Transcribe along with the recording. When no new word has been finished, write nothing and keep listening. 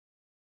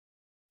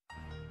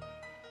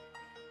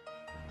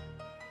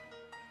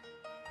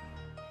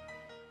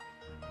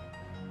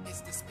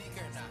is the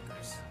Speaker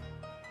Knockers.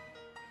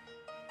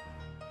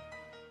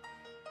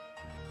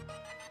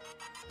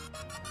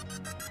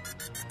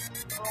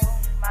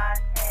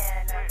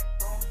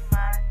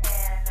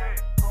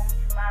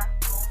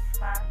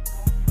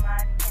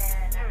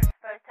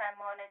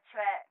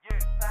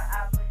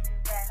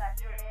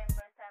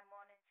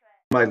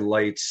 My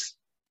lights.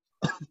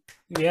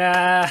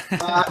 Yeah.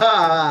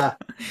 Ah,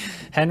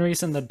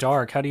 Henry's in the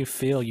dark. How do you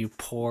feel, you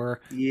poor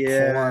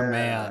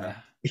man?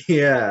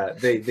 Yeah,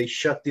 they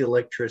shut the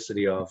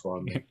electricity off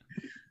on me.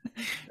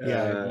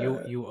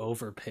 Yeah, you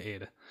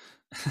overpaid.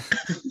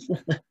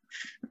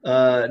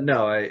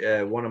 No,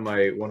 I one of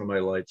my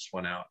lights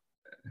went out.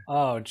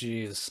 Oh,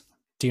 geez.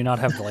 Do you not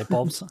have light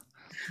bulbs?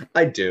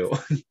 I do.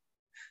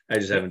 I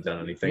just haven't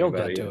done anything You'll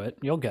about get it to yet. it.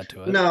 You'll get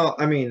to it. No,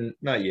 I mean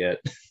not yet.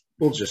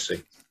 We'll just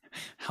see.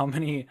 How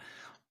many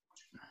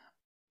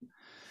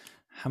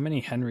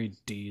Henry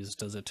D's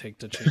does it take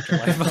to change a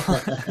light bulb?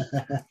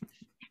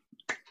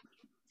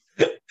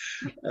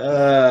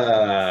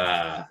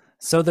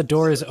 So the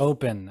door is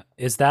open.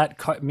 Is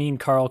that mean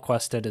Carl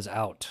Quested is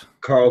out?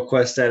 Carl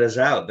Quested is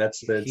out.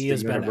 That's the He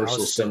has been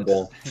universal ousted.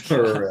 symbol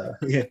for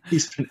yeah,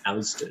 he's been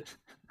ousted.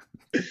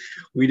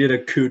 We did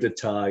a coup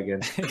d'etat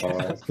against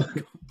Carl.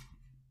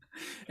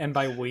 And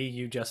by we,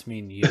 you just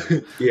mean you.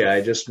 Yeah, I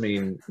just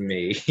mean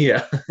me.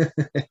 Yeah. Because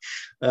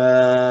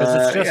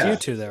it's just yeah. you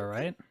two there,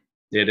 right?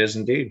 It is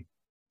indeed.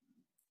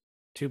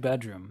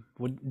 2-bedroom.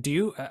 Do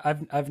you?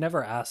 I've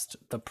never asked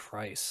the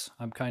price.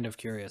 I'm kind of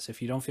curious.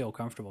 If you don't feel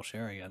comfortable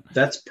sharing it,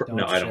 That's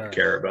no, I don't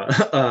care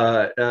about.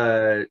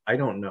 I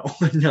don't know.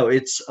 No,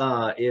 it's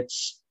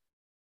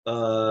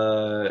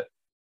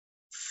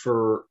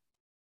for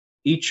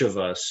each of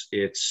us,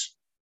 it's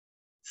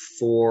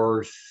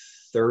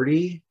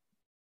 $430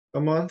 a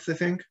month, I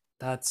think.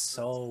 That's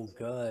so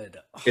good.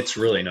 It's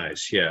really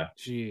nice. Yeah.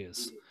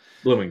 Jeez.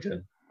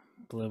 Bloomington.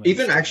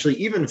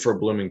 Even for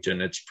Bloomington,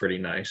 it's pretty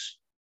nice.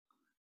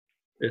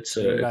 It's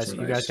So you it's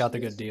guys got the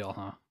good deal,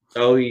 huh?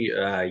 Oh,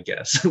 yeah, I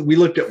guess we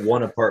looked at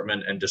one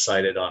apartment and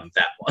decided on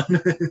that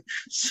one.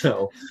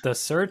 So the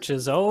search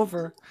is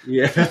over.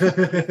 Yeah.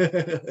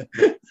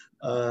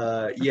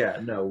 Yeah.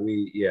 No,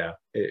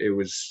 it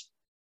was.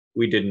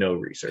 We did no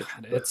research.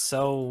 God, it's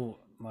so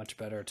much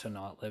better to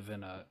not live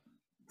in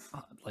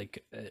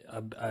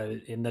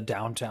in the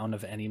downtown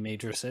of any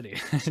major city.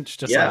 It's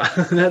just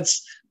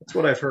that's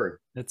what I've heard.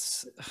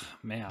 It's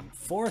man,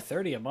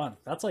 $430 a month.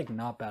 That's like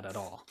not bad at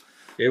all.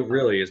 It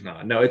really is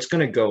not. No, it's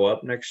going to go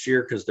up next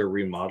year because they're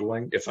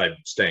remodeling. If I'm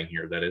staying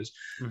here, that is.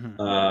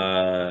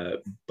 Mm-hmm.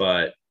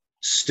 But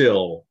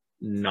still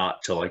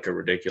not to like a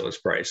ridiculous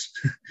price.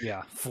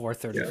 Yeah,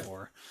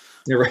 $434.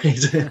 You're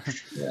right.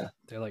 Yeah,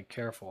 they're like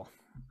careful.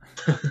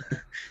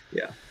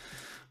 Yeah.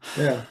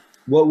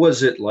 What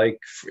was it like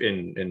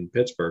in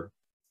Pittsburgh?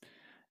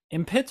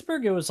 In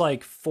Pittsburgh, it was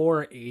like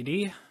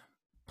 $480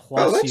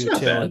 plus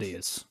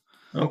utilities.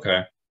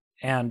 Okay.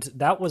 And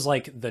that was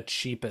like the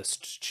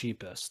cheapest.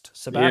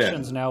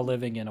 Sebastian's now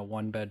living in a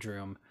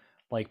 1-bedroom,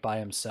 like by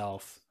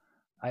himself.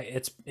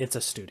 It's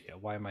a studio.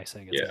 Why am I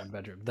saying it's a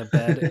 1-bedroom? The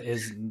bed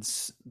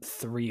is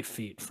 3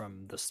 feet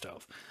from the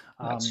stove.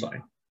 That's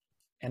fine.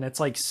 And it's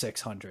like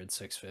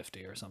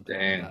 $650 or something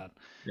like that.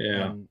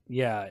 Yeah.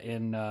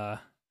 And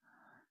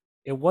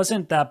it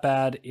wasn't that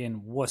bad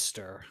in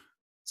Worcester.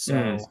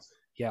 So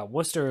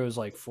Worcester was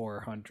like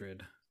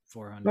 400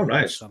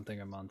 nice.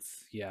 something a month.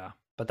 Yeah.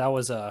 But that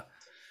was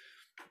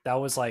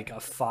like a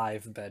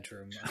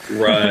 5-bedroom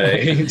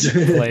right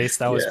place.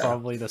 That was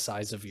probably the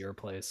size of your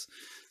place.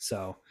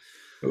 So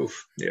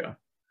oof. Yeah.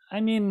 I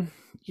mean,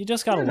 you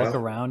just got to look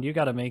around. You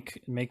got to make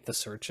the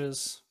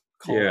searches,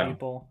 call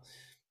people.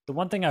 The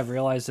one thing I've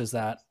realized is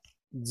that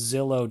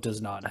Zillow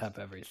does not have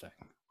everything,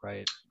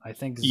 right? I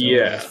think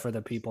Zillow is for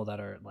the people that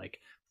are like,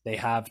 they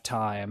have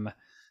time.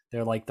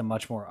 They're like the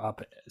much more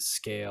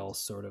upscale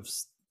sort of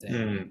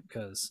thing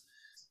because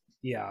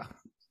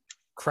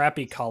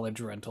crappy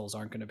college rentals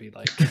aren't going to be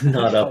like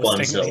not up on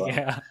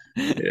Zillow.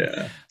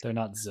 Yeah. They're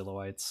not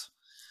Zillowites.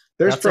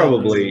 There's That's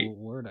probably a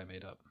word I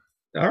made up.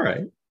 All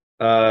right.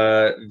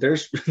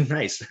 There's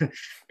nice.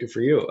 Good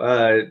for you.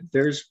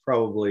 There's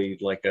probably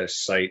like a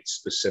site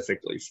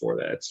specifically for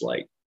that. It's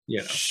like,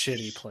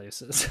 shitty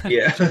places.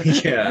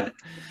 Yeah.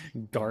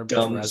 Garbage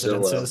dumb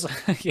residences.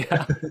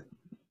 Yeah.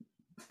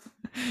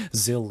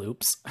 Zill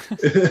loops.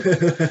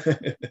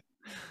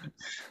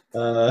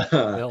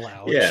 Bill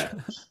out. Yeah.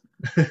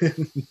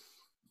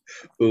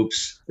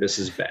 Oops, this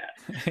is bad.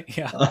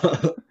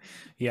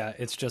 Yeah,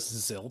 it's just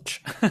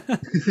zilch.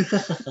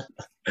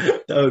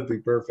 That would be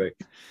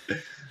perfect.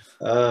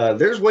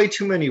 There's way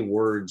too many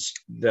words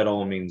that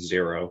all mean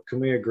zero.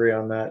 Can we agree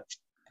on that?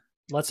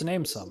 Let's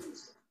name some.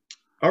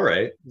 All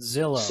right.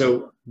 Zillow.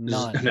 So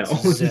none. No.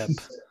 Zip.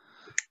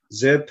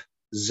 Zip.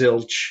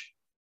 Zilch.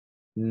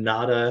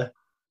 Nada.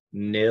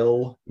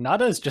 Nil.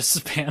 Nada is just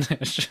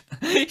Spanish.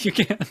 You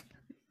can't.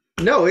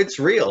 No, it's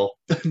real.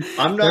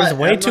 I'm not. There's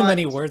way too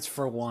many words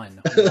for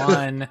one.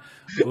 One.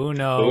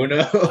 Uno.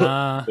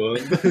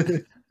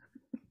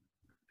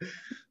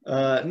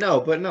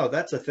 No, but no,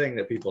 that's a thing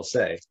that people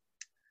say.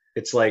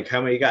 It's like,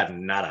 how many you got?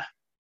 Nada.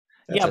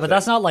 Yeah, but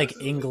that's not like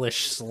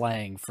English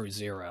slang for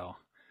zero.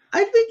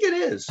 I think it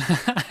is.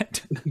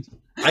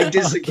 I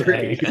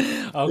disagree.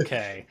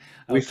 Okay.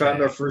 We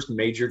found our first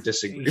major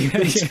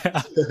disagreement.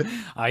 Yeah.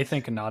 I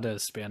think Nada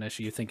is Spanish.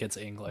 You think it's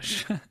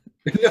English.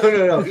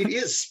 No. It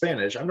is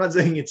Spanish. I'm not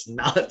saying it's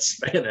not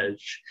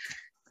Spanish.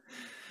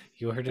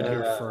 You heard it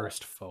here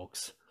first,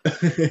 folks.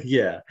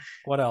 Yeah.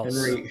 What else?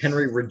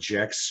 Henry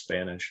rejects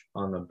Spanish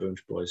on the Boonch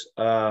Boys.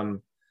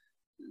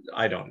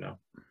 I don't know.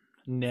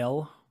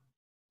 Nil.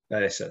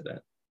 I said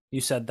that.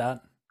 You said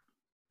that?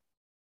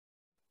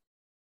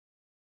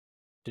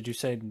 Did you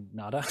say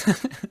nada?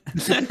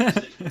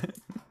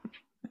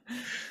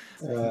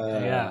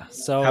 Yeah.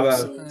 So how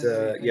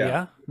about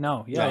yeah?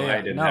 No. Yeah. No, yeah.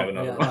 I didn't have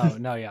another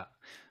one. No. Yeah.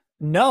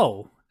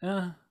 No.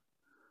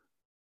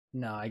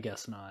 No, I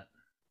guess not.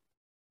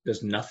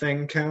 Does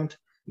nothing count?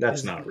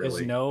 That's not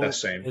really.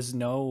 That's same. Is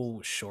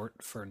no short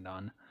for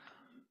none?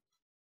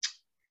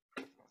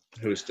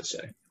 Who's to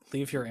say?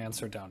 Leave your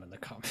answer down in the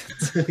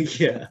comments.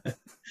 Yeah.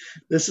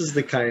 This is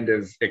the kind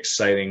of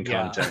exciting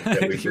content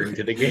that we bring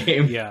to the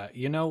game. Yeah.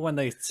 You know when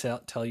they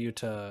tell you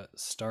to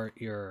start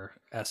your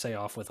essay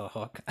off with a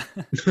hook?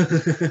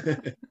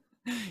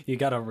 You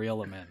got to reel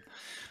them in.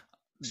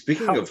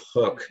 Speaking of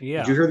Hook,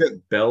 yeah. Did you hear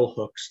that Bell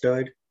Hooks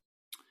died?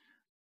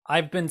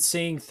 I've been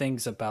seeing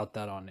things about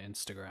that on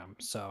Instagram.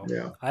 So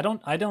yeah. I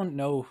don't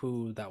know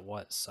who that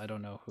was. I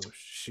don't know who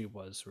she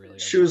was really.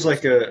 She was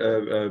like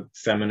a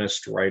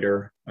feminist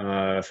writer,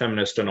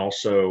 feminist, and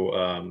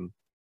also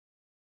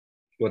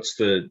what's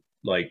the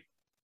like?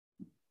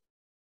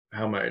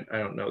 How am I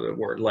don't know the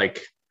word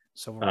like.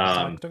 Civil rights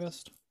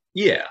activist.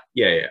 Yeah,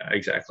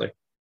 exactly.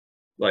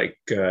 Like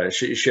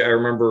she I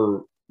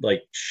remember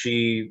like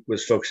she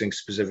was focusing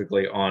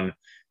specifically on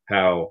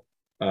how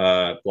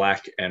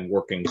Black and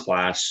working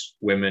class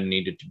women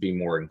needed to be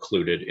more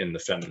included in the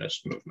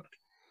feminist movement.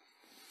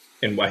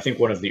 And I think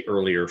one of the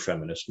earlier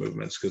feminist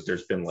movements, because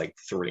there's been like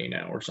 3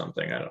 now or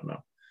something. I don't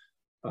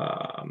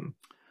know.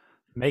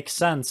 Makes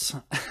sense.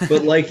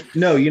 But like,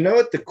 no, you know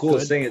what the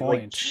coolest thing is?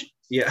 Like,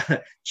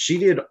 she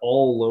did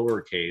all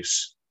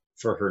lowercase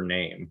for her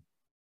name.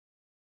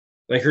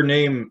 Like her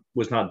name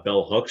was not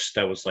Bell Hooks.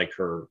 That was like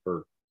her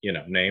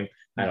name.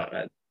 I don't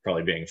know,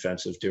 probably being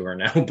offensive to her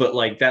now, but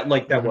like that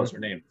was her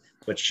name.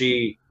 But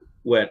she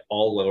went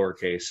all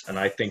lowercase, and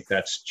I think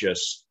that's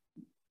just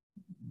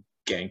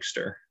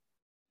gangster.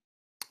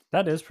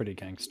 That is pretty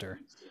gangster.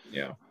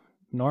 Yeah.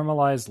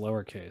 Normalized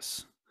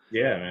lowercase.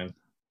 Yeah, man.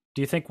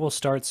 Do you think we'll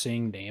start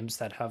seeing names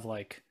that have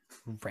like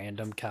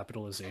random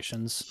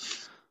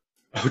capitalizations?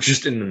 Oh,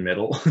 just in the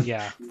middle?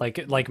 Yeah,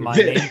 like my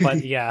name,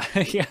 but yeah.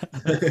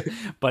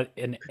 But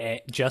an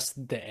A,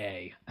 just the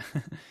A.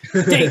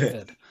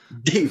 David.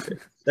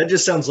 That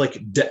just sounds like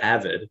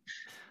David.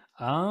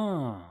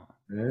 Oh.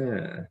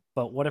 Yeah.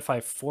 But what if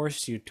I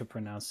force you to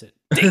pronounce it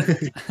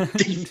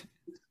David?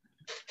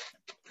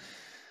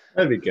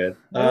 That'd be good.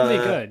 That would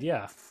be good,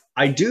 yeah.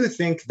 I do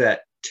think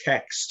that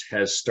texting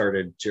has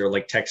started to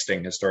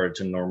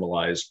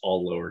normalize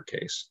all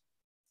lowercase.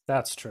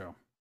 That's true.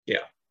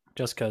 Yeah.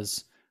 Just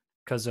because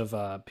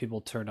of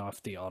people turn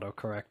off the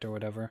autocorrect or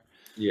whatever.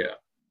 Yeah.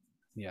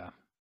 Yeah.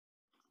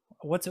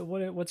 What's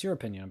your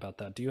opinion about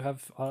that? Do you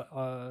have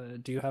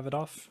it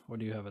off or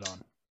do you have it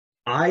on?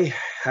 I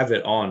have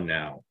it on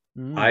now.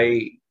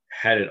 I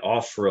had it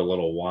off for a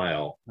little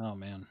while. Oh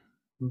man.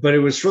 But it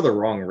was for the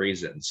wrong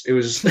reasons. It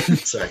was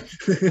sorry.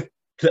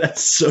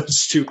 That's so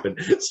stupid.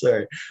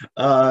 Sorry.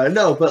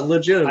 No, but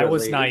legitimately I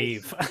was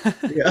naive.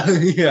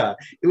 yeah.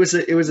 It was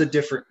a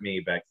different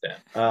me back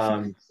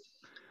then.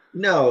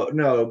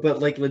 No, but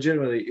like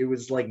legitimately, it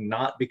was like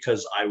not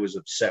because I was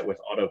upset with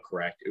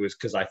autocorrect. It was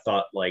because I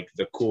thought like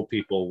the cool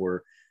people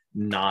were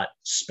not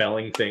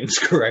spelling things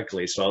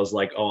correctly. So I was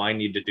like, oh, I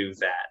need to do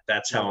that.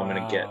 That's how I'm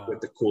going to get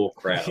with the cool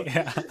crowd.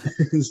 Yeah.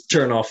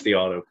 Turn off the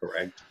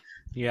autocorrect.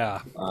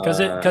 Yeah, because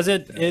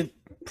it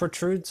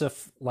protrudes a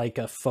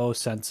faux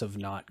sense of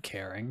not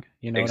caring.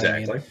 You know what I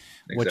mean?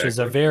 Which is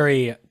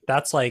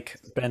that's like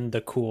been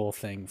the cool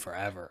thing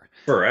forever.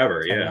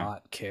 Yeah.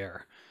 Not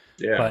care.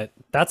 Yeah. But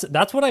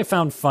that's what I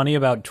found funny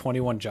about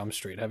 21 Jump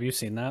Street. Have you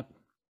seen that?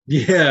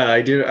 Yeah,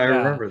 I do. I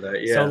remember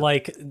that. Yeah.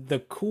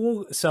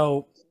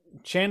 So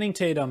Channing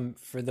Tatum,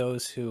 for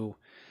those who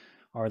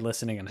are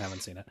listening and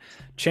haven't seen it,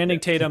 Channing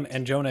Tatum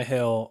and Jonah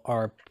Hill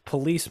are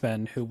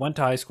policemen who went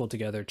to high school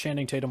together.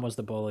 Channing Tatum was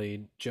the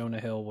bully. Jonah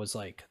Hill was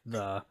like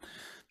the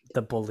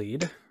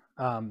bullied.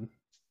 And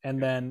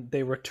then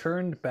they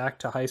returned back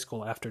to high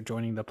school after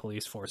joining the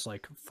police force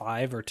like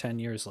 5 or 10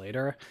 years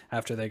later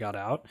after they got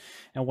out.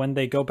 And when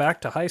they go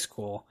back to high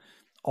school,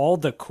 all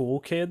the cool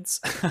kids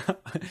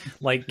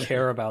like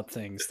care about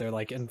things. They're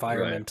like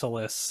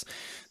environmentalists.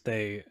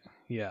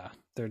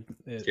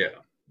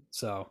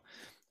 So,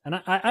 and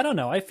I don't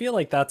know. I feel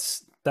like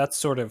that's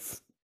sort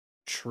of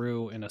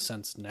true in a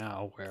sense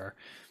now, where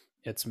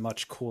it's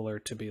much cooler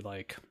to be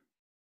like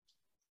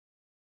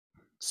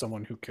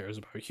someone who cares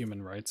about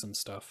human rights and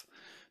stuff.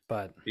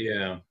 But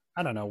yeah,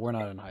 I don't know. We're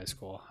not in high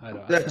school. I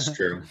don't. That's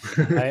true.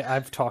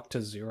 I've talked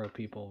to 0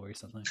 people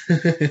recently.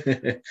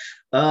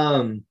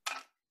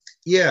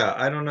 Yeah,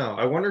 I don't know.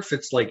 I wonder if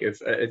it's like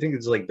if I think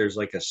it's like there's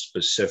like a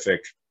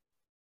specific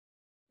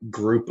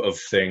group of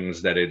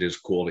things that it is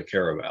cool to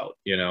care about,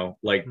 you know?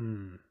 Like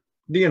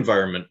the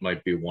environment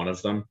might be one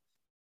of them.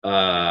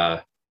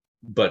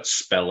 But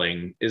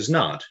spelling is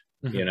not,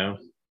 you know?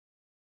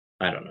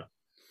 I don't know.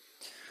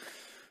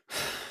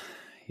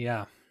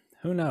 Yeah.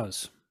 Who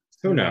knows?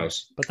 Who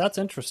knows? But that's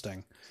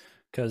interesting.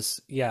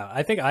 Because, yeah,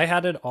 I think I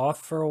had it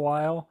off for a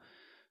while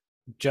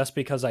just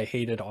because I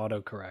hated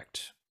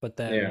autocorrect. But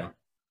then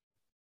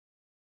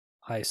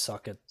I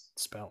suck at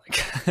spelling.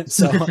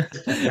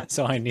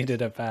 so I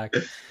needed it back.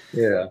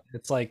 Yeah.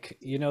 It's like,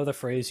 you know the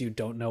phrase, you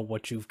don't know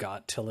what you've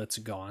got till it's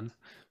gone?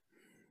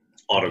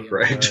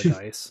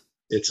 Autocorrect.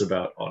 It's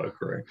about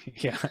autocorrect.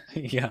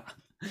 Yeah.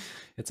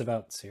 It's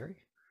about Siri?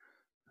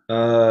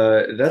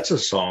 That's a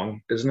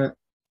song, isn't it?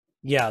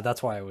 Yeah,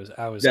 that's why I was.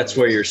 That's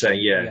what you're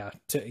saying. Yeah.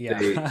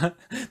 The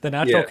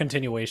natural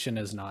continuation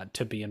is not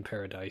to be in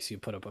paradise. You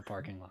put up a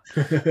parking lot.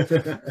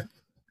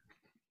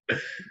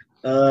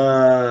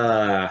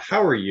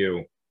 How are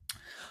you?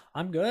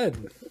 I'm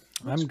good.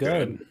 I'm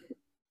good.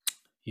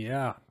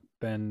 Yeah,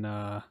 been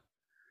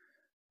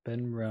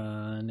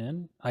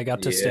running. I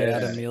got to stay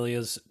at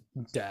Amelia's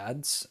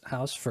dad's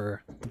house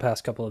for the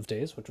past couple of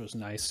days, which was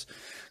nice.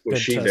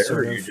 Was she there,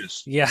 or you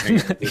just yeah,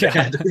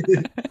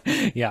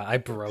 I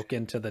broke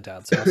into the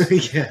dad's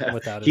house. Yeah,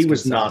 without his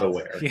consent. Not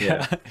aware.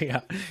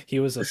 Yeah, he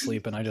was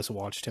asleep, and I just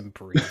watched him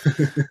breathe.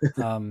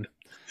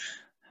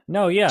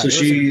 No, yeah. So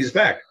she's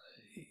back.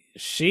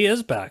 She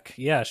is back.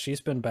 Yeah,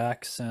 she's been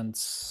back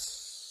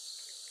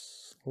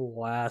since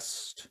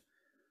last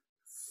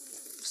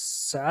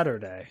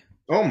Saturday.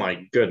 Oh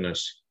my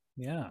goodness.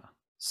 Yeah.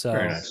 So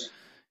very nice.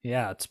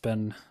 Yeah, it's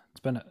been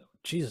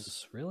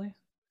Jesus, really?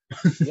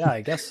 Yeah, I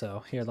guess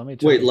so. Here, let me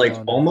wait, like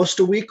almost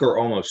a week or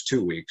almost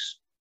 2 weeks?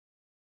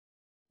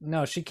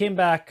 No, she came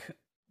back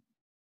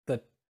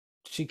the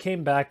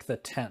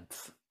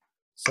 10th.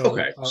 So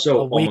okay,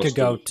 so a week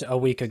ago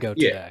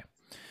today.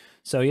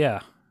 So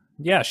yeah,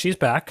 she's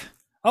back.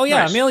 Oh yeah,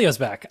 nice. Amelia's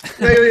back.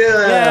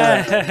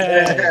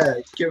 Yeah.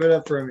 Give it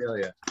up for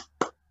Amelia.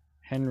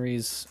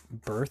 Henry's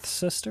birth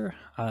sister.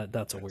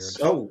 That's a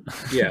weird. Oh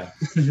yeah,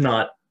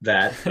 not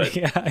that, but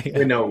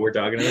we know what we're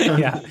talking about.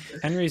 Yeah,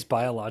 Henry's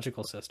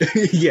biological sister.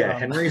 Yeah,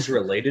 Henry's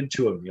related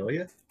to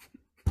Amelia.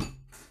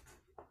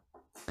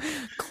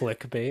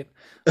 Clickbait.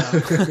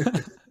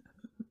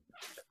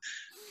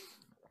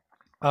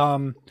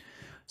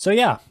 So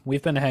yeah,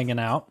 we've been hanging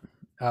out,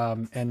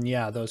 and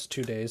yeah, those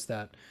 2 days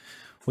that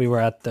we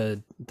were at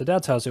the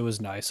dad's house, it was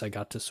nice. I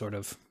got to sort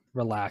of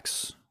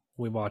relax.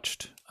 We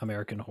watched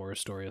American Horror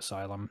Story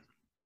Asylum.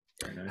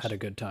 Very nice. Had a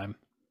good time.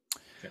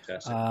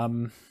 Fantastic.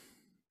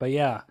 But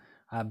yeah,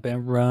 I've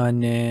been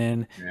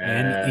running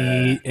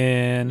and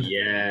eating.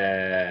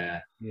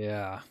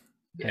 Yeah.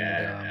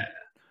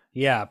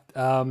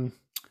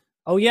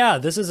 Oh yeah,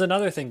 this is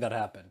another thing that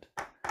happened.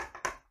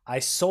 I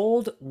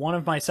sold one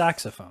of my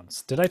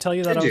saxophones. Did I tell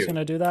you that I was going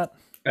to do that?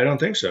 I don't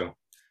think so.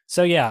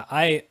 So yeah,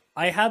 I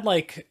had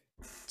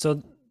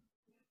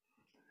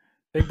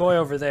big boy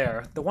over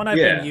there, the one I've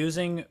been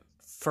using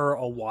for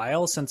a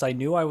while since I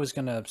knew I was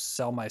going to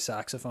sell my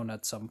saxophone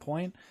at some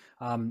point.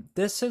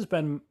 This has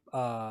been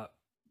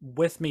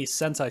with me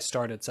since I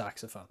started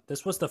saxophone.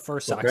 This was the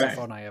first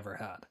saxophone I ever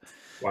had.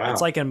 Wow. It's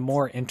like a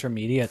more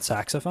intermediate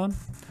saxophone.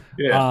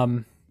 Yeah.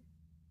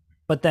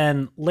 But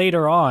then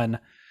later on,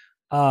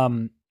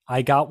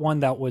 I got one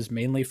that was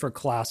mainly for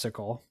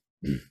classical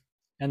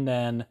and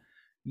then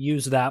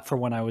used that for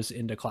when I was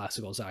into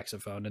classical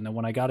saxophone. And then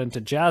when I got into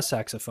jazz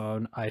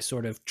saxophone, I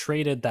sort of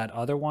traded that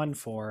other one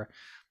for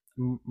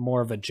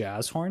more of a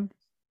jazz horn,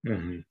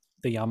 the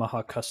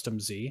Yamaha Custom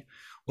Z,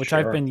 which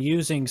I've been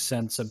using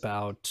since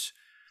about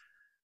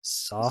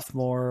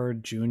sophomore,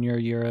 junior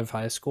year of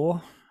high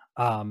school.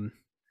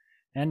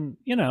 And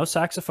you know,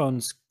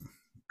 saxophones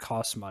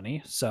cost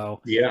money.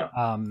 So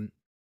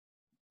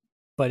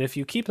but if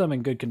you keep them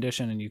in good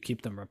condition and you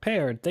keep them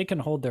repaired, they can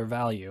hold their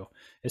value,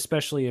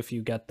 especially if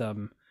you get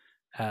them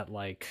at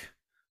like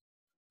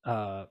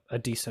a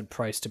decent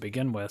price to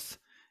begin with.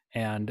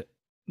 And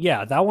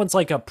yeah, that one's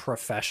like a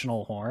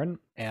professional horn,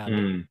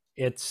 and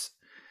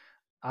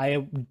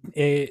I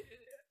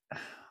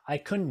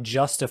couldn't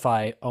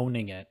justify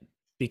owning it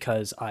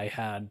because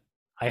I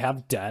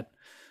have debt,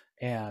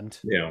 and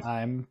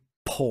I'm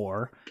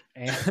poor,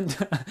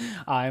 and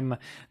I'm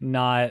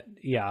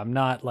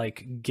not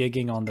like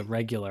gigging on the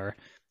regular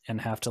and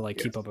have to like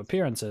keep up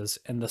appearances.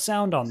 And the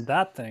sound on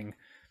that thing,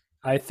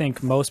 I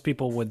think most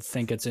people would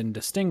think it's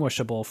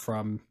indistinguishable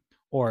from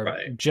or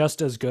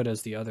just as good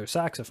as the other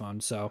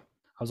saxophone. So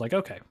I was like,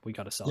 okay, we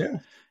got to sell it.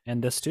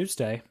 And this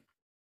Tuesday,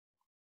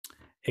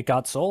 it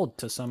got sold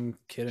to some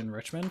kid in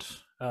Richmond.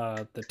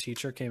 The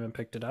teacher came and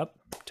picked it up,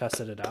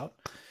 tested it out.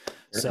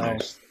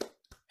 Nice.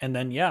 And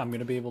then, I'm going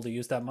to be able to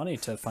use that money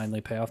to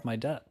finally pay off my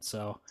debt.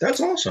 So that's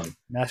awesome.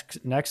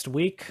 Next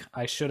week,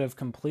 I should have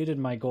completed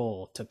my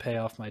goal to pay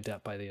off my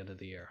debt by the end of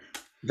the year.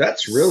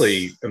 That's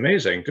really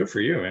amazing. Good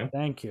for you, man.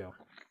 Thank you.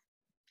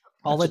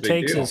 All it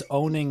takes is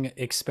owning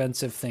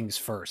expensive things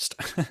first.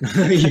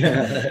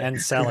 Yeah.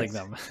 And selling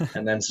them.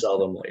 And then sell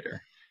them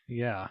later.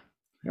 Yeah.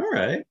 All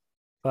right.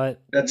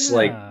 But that's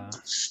like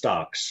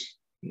stocks.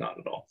 Not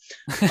at all.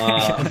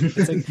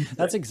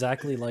 That's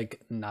exactly like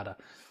nada.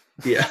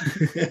 Yeah.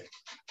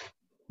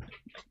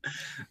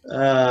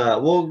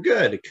 Well,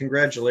 good.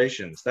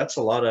 Congratulations. That's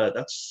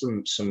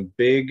some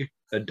big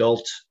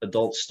adult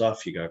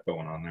stuff you got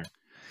going on there.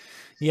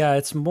 Yeah,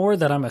 it's more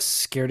that I'm a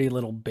scaredy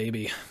little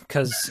baby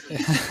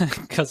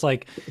because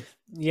like,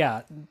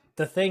 yeah,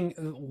 the thing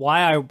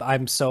why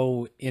I'm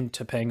so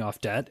into paying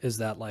off debt is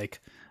that like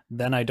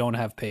then I don't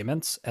have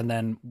payments, and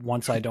then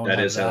once I don't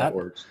have that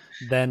works.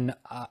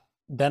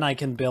 Then I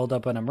can build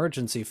up an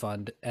emergency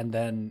fund, and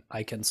then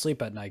I can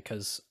sleep at night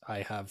because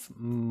I have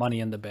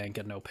money in the bank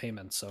and no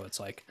payments. So it's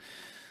like,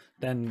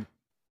 then,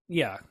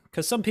 yeah,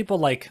 because some people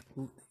like,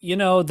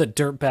 the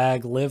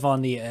dirtbag live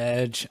on the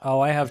edge.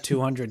 Oh, I have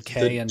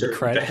 200K in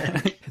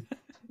credit.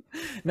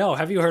 No,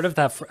 have you heard of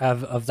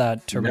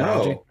that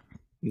terminology?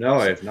 No,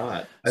 I have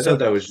not. I thought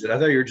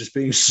you were just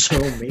being so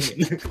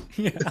mean.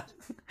 Yeah,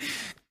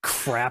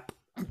 crap.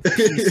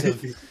 Piece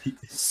of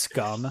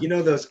scum.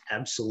 Those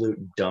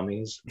absolute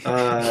dummies.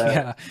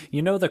 Yeah,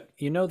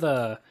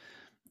 the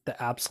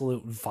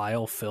absolute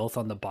vile filth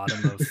on the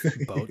bottom of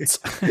boats.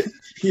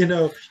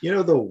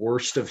 The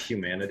worst of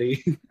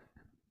humanity.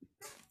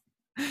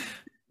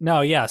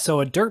 No, yeah.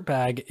 So a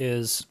dirtbag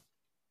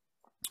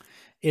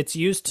it's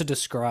used to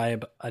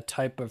describe a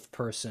type of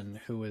person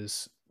who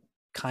is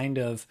kind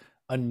of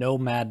a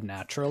nomad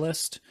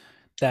naturalist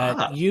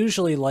that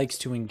usually likes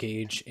to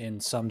engage in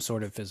some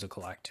sort of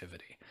physical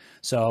activity.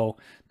 So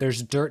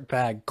there's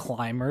dirtbag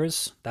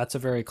climbers. That's a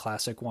very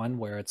classic one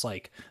where it's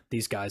like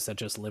these guys that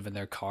just live in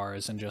their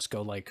cars and just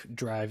go like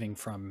driving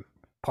from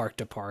park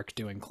to park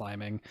doing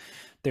climbing.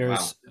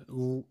 There's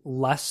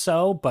less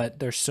so, but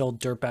there's still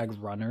dirtbag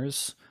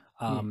runners.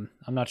 I'm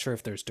not sure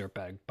if there's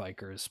dirtbag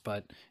bikers,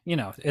 but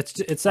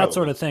it's that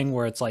sort of thing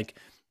where it's like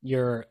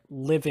you're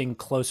living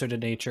closer to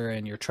nature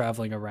and you're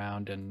traveling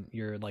around and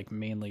you're like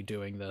mainly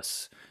doing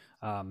this,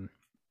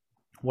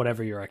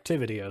 whatever your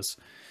activity is.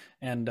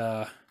 And,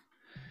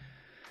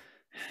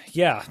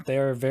 yeah,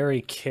 they're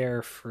very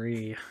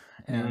carefree,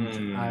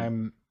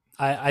 and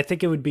I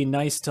think it would be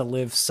nice to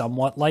live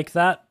somewhat like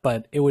that,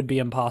 but it would be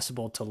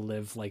impossible to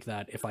live like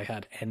that if I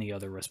had any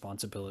other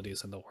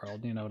responsibilities in the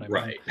world. You know what I mean?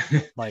 Right.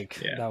 Like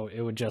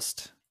it would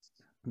just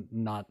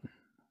not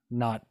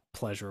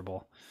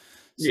pleasurable.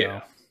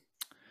 So.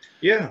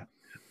 Yeah.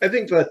 I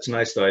think that's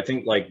nice though. I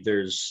think like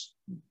there's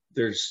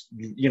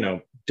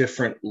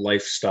different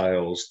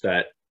lifestyles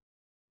that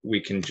we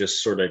can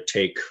just sort of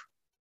take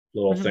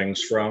little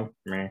things from.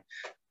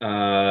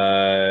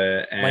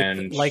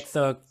 And like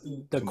the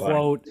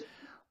quote,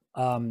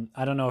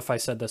 I don't know if I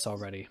said this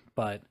already,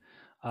 but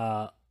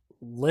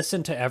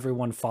listen to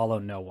everyone, follow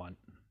no one.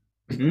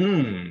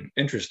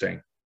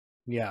 Interesting.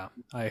 Yeah,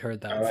 I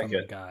heard that from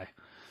a guy.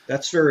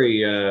 That's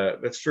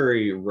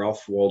very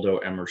Ralph Waldo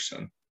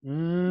Emerson.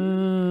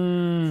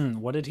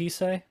 What did he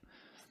say?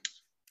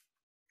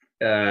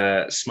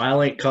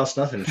 Smile ain't cost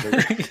nothing.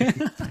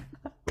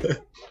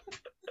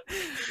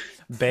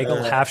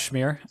 Bagel half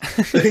schmear.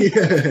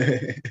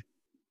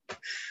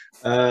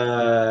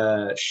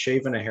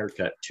 Shaving a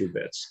haircut 2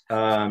 bits.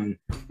 A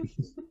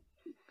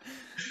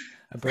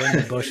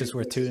burning bush is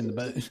worth 2 in the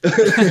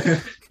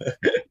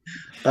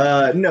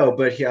bed. No,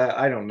 but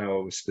I don't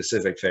know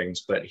specific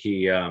things, but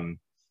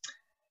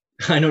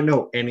I don't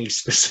know any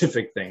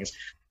specific things.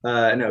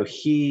 No,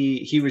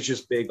 he was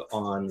just big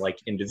on like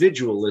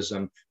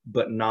individualism,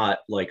 but not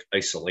like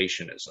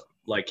isolationism.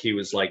 Like he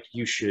was like,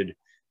 you should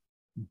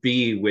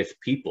be with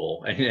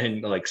people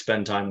and like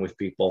spend time with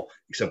people,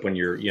 except when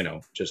you're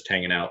just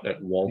hanging out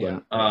at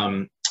Walden.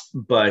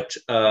 But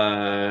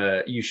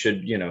you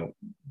should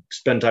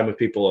spend time with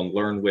people and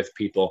learn with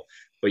people,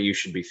 but you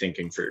should be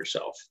thinking for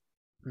yourself.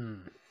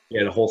 He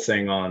had a whole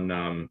thing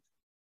on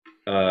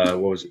what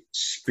was it,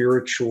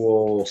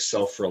 spiritual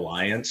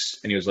self-reliance,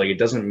 and he was like, it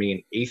doesn't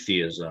mean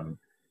atheism,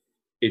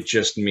 it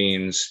just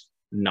means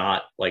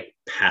not like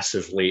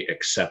passively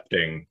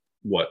accepting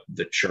what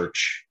the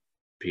church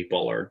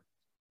people are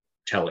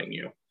telling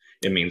you.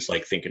 It means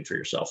like thinking for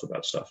yourself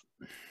about stuff.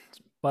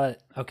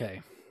 But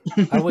okay,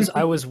 I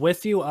was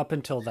with you up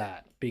until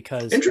that,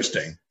 because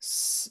interesting.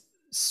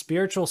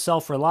 Spiritual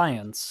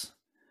self-reliance,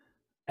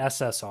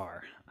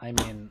 SSR. I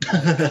mean,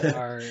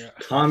 our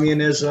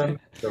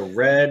communism, the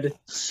Red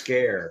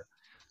Scare.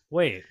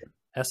 Wait,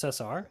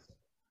 SSR?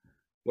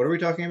 What are we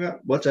talking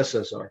about? What's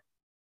SSR?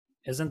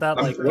 Isn't that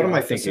like what am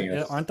I thinking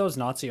of? Aren't those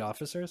Nazi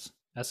officers?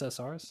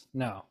 SSRs?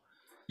 No.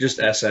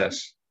 Just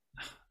SS.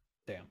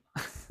 Damn.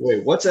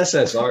 Wait, what's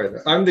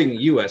SSR? I'm thinking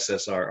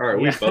USSR. All right,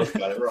 we both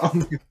got it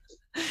wrong.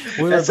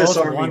 We were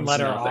SSR both one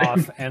letter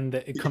off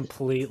and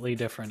completely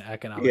different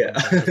economic and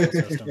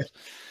political systems.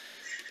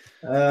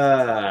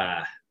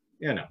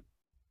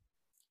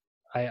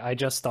 I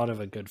just thought of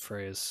a good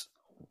phrase.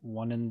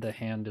 1 in the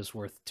hand is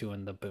worth 2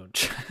 in the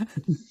boot.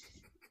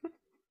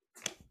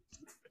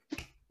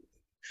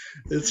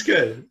 It's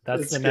good.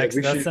 That's the next.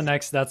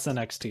 That's the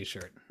next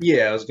T-shirt.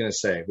 Yeah, I was gonna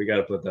say we got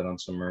to put that on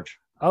some merch.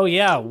 Oh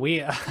yeah,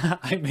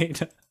 I made.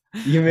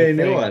 You made a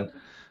new one.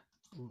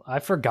 I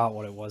forgot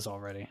what it was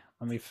already.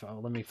 Let me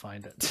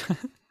find it.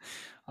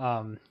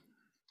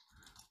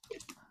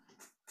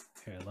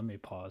 Here, let me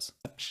pause.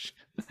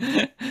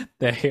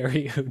 The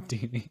Harry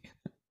Houdini.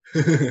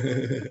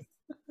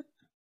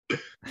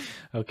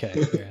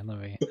 Okay, here, let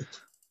me.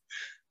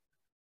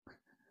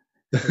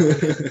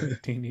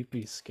 Houdini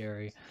be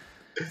scary.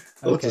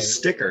 Oh, okay. It's a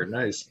sticker.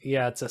 Nice.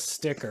 Yeah, it's a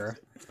sticker.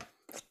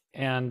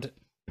 And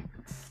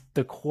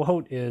the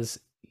quote is,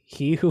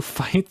 "He who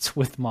fights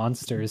with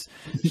monsters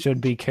should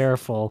be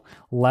careful,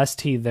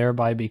 lest he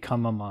thereby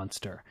become a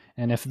monster.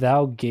 And if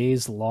thou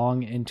gaze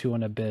long into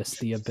an abyss,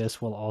 the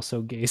abyss will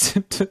also gaze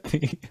into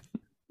thee."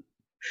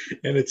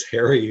 And it's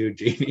Harry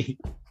Houdini.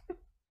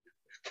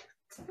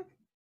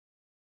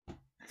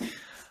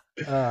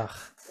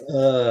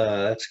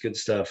 That's good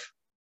stuff.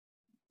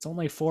 It's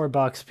only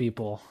 $4,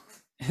 people.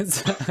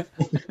 That's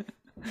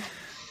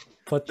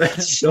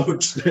so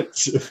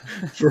expensive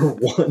for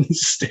one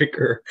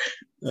sticker.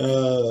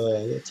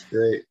 That's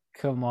great.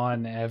 Come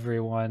on,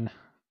 everyone.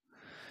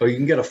 Oh, you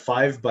can get a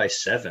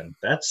 5x7.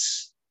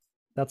 That's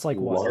like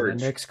what, an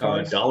index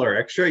card? $1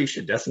 extra. You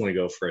should definitely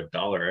go for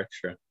 $1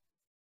 extra.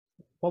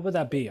 What would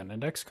that be? An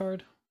index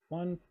card?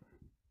 1,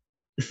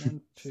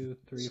 2,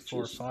 3,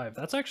 4, 5.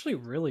 That's actually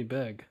really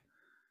big.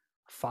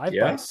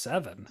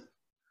 5x7.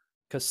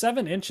 Because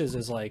 7 inches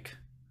is like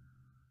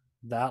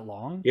that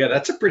long. Yeah,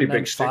 that's a pretty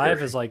big sticker.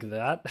 5 is like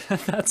that.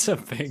 That's a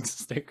big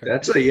sticker.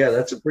 That's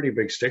a pretty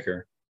big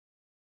sticker.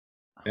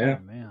 Yeah.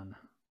 Oh, man.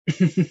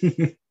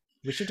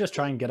 We should just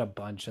try and get a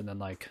bunch and then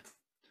like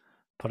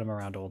put them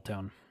around Old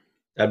Town.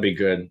 That'd be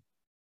good.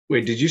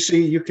 Wait, did you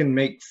see you can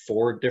make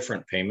 4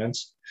 different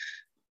payments?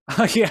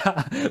 Oh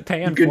yeah,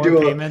 paying 4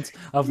 payments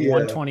of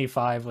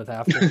 $125 with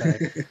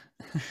Afterpay.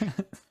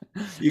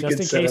 Just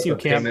in case you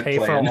can't pay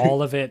for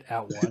all of it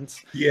at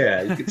once.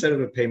 Yeah, you can set up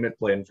a payment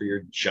plan for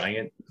your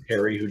giant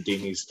Harry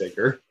Houdini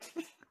sticker.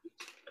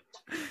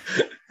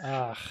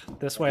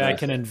 This way I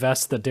can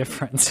invest the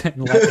difference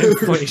and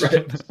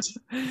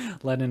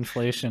let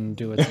inflation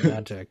do its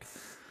magic.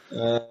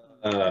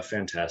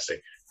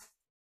 Fantastic.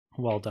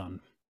 Well done.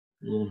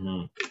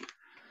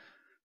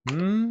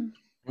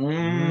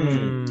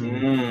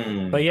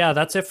 But yeah,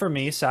 that's it for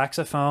me.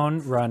 Saxophone,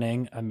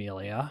 running,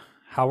 Amelia.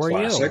 How are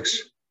you?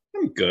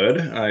 I'm good.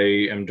 I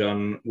am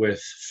done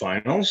with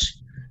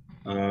finals,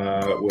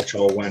 which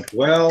all went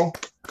well.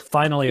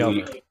 Finally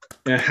over.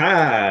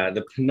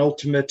 The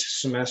penultimate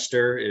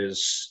semester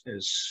is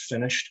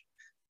finished.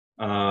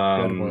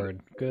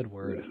 Good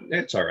word.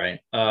 It's all right.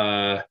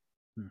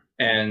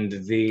 And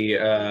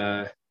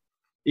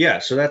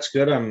so that's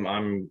good.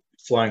 I'm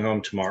flying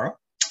home tomorrow.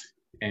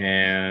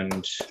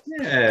 And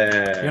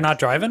you're not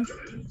driving?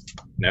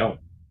 No.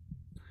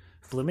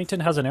 Bloomington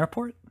has an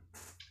airport?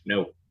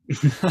 No.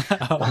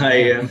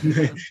 I am.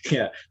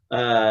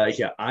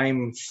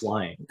 I'm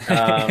flying.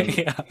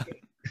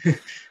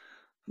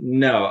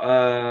 No.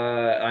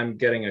 I'm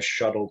getting a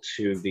shuttle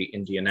to the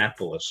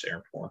Indianapolis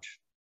airport.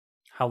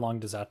 How long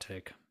does that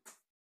take?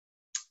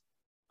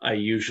 I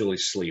usually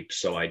sleep,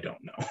 so I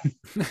don't know.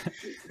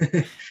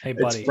 Hey,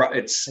 buddy,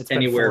 it's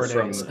anywhere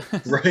from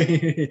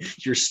right.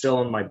 You're still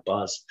on my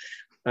bus.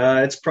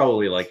 It's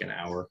probably like an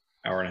hour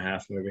and a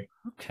half, maybe.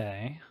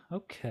 Okay.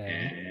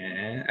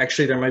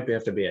 Actually, there might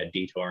have to be a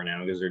detour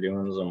now because they're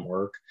doing some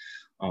work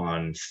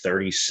on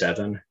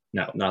 37.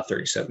 No, not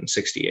 37.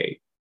 68.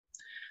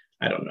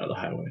 I don't know the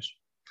highways.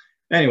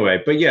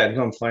 Anyway, but yeah,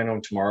 I'm flying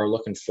home tomorrow.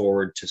 Looking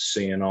forward to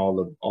seeing all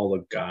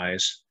the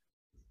guys.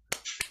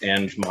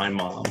 And my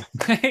mom.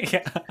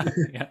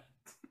 Yeah.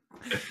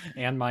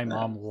 And my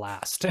mom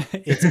last.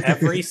 It's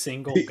every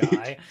single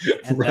guy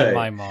and then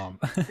my mom.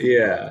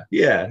 Yeah.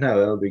 No,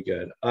 that'll be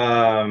good.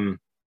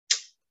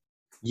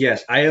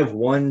 Yes, I have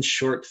one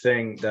short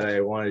thing that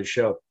I wanted to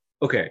show.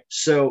 Okay,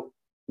 so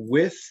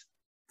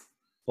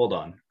hold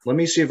on. Let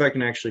me see if I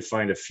can actually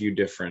find a few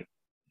different.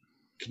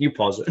 Can you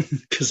pause it?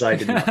 Because I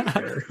did not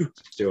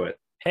do it.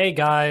 Hey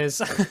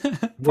guys.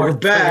 We're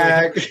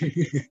back.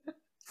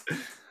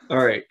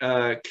 All right.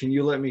 Can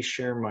you let me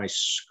share my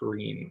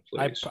screen,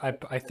 please?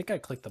 I think I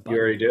clicked the button. You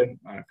already did?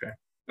 Okay.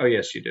 Oh,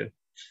 yes, you did.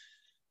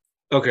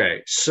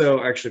 Okay.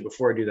 So actually,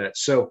 before I do that,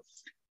 so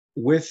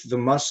with the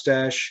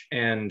mustache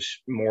and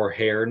more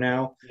hair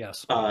now,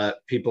 yes,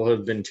 people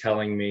have been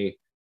telling me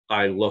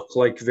I look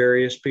like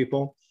various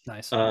people.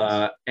 Nice.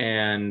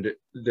 And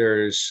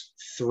there's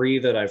 3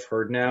 that I've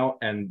heard now,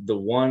 and the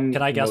one.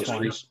 Can I guess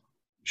one?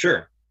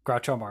 Sure.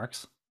 Groucho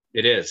Marx.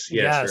 It is.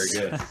 Yes.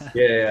 Very good.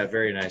 Yeah.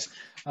 Very nice.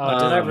 Oh,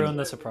 did I ruin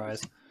the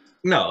surprise?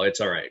 No,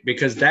 it's all right,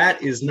 because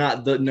that is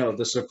not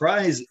the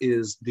surprise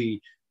is the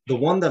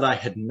one that I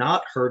had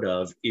not heard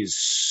of is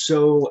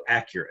so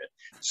accurate.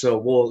 So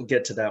we'll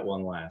get to that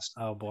one last.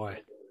 Oh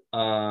boy.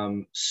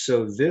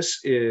 So this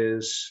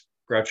is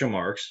Groucho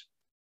Marx.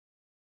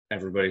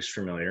 Everybody's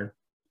familiar.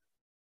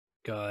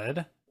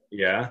 Good.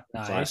 Yeah.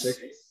 Nice. Classic.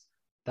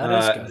 That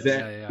is good.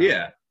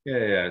 Then,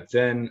 yeah.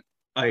 Then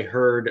I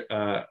heard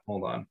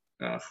hold on.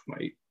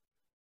 my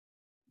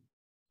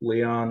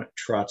Leon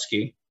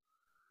Trotsky.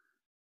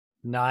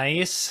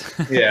 Nice.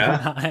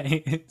 Yeah.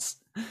 Nice.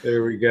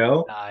 There we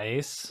go.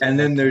 Nice. And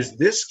then there's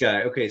this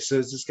guy. Okay, so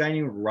it's this guy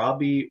named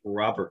Robbie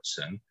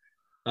Robertson,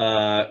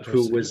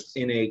 who was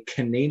in a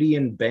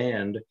Canadian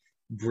band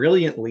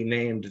brilliantly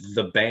named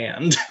The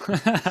Band.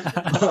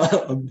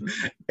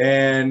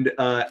 And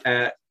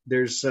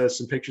there's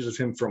some pictures of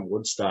him from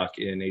Woodstock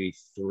in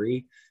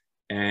 '83.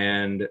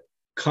 And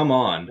come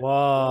on.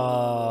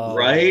 Whoa.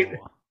 Right?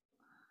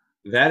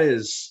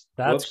 That's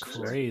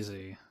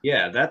crazy.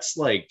 Yeah, that's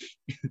like,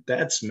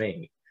 that's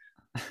me.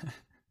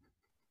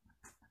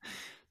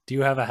 Do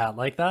you have a hat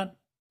like that?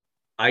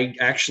 I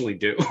actually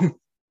do.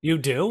 You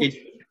do?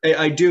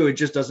 I do. It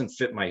just doesn't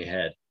fit my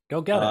head.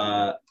 Go get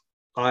it.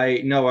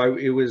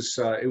 It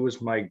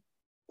was my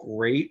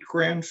great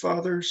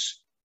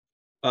grandfather's,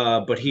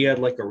 but he had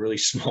like a really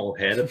small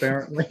head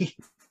apparently,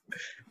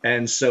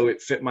 and so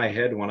it fit my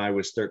head when I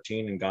was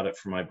 13 and got it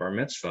for my bar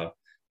mitzvah,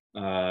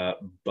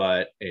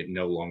 but it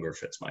no longer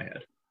fits my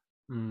head.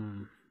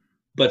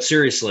 But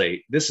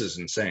seriously, this is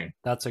insane.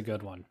 That's a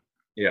good one.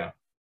 Yeah.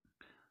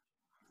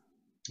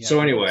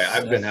 So anyway,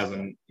 I've been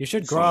having. You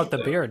should grow out the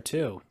beard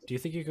too. Do you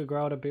think you could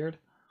grow out a beard?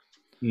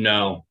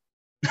 No.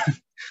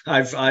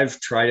 I've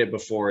tried it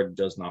before. It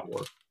does not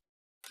work.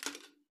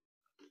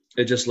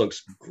 It just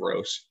looks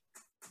gross.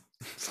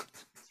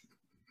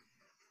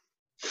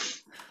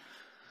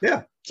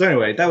 Yeah. So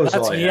anyway, that was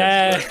all I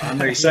had.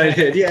 I'm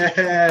excited.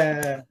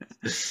 Yeah.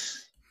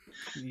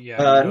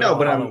 Yeah. No,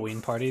 but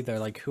Halloween party. They're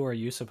like, "Who are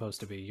you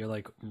supposed to be?" You're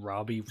like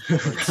Robbie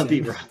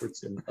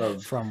Robertson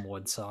from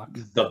Woodstock,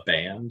 the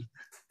band.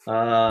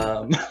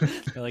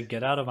 They're like,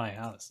 "Get out of my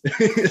house."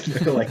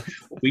 They're like,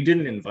 "We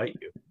didn't invite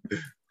you."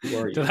 Who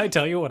are you? Did I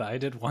tell you what I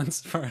did once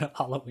for a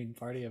Halloween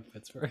party in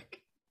Pittsburgh?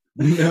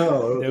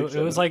 No. It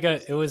was like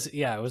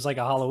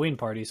a Halloween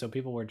party, so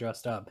people were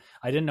dressed up.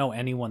 I didn't know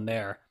anyone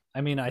there.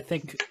 I mean, I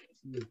think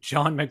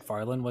John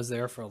McFarlane was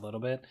there for a little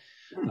bit,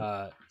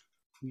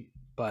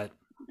 but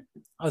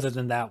other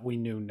than that, we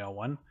knew no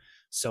one.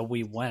 So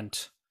we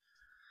went,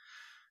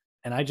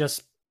 and I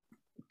just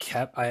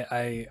kept.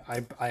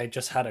 I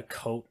just had a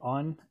coat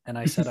on, and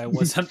I said I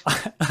was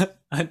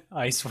an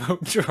ice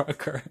road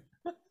trucker.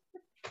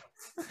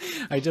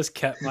 I just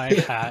kept my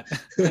hat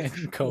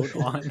and coat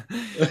on.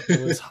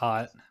 It was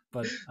hot,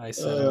 but I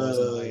said I was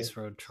an ice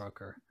road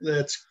trucker.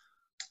 That's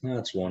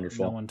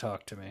wonderful. No one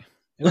talked to me.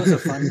 It was a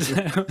fun.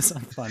 It was a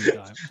fun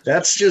time.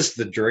 That's just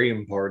the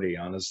dream party,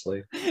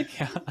 honestly.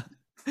 Yeah,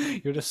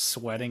 you're just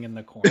sweating in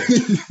the corner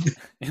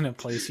in a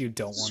place you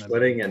don't want to be.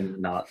 Sweating and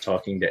not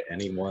talking to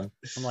anyone.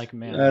 I'm like,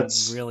 man, I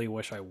really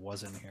wish I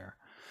wasn't here.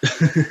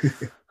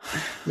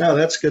 No,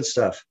 that's good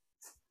stuff.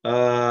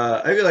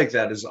 I feel like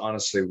that is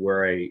honestly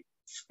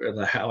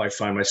how I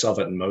find myself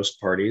at most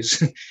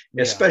parties,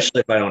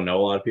 especially if I don't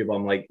know a lot of people.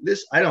 I'm like,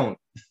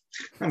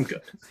 I'm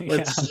good.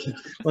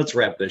 Let's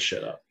wrap this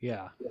shit up.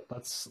 Yeah.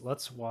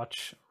 Let's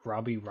watch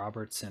Robbie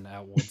Robertson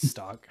at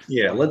Woodstock.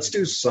 Yeah. Let's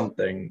do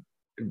something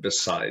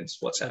besides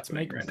what's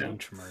happening right now.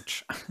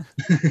 Merch.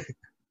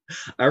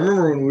 I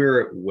remember when we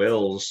were at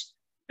Will's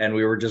and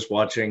we were just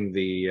watching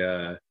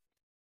the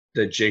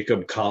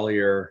Jacob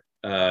Collier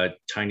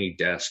Tiny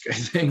Desk, I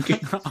think.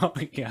 Oh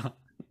yeah.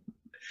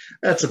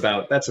 That's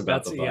about the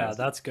vibe. Yeah,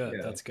 that's good.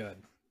 Yeah. That's good.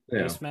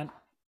 Yeah. Basement,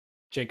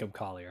 Jacob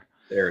Collier.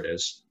 There it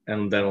is.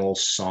 And then a little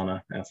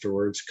sauna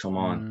afterwards. Come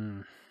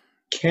on.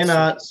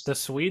 The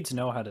Swedes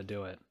know how to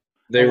do it.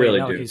 They really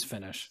do. He's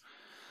Finnish.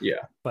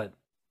 Yeah. But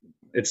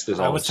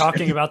I was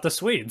talking about the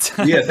Swedes.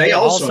 Yeah, they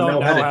also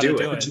know how to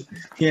do it.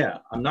 Yeah,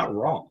 I'm not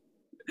wrong.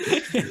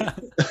 Yeah.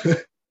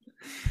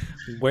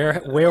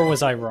 Where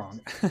was I wrong?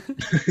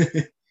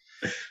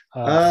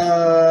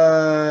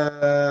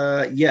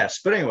 Yes,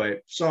 but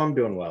anyway, so I'm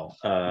doing well.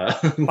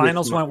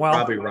 Finals went well.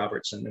 Robbie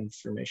Robertson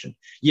information.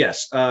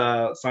 Yes,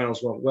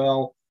 finals went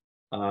well.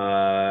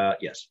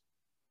 Yes.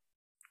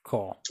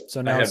 Cool.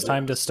 So now it's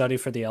time to study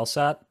for the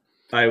LSAT.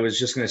 I was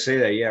just going to say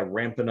that. Yeah,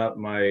 ramping up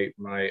my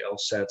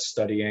LSAT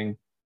studying.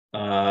 It's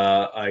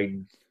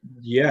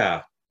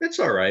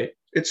all right.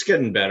 It's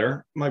getting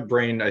better. My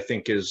brain, I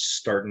think, is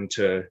starting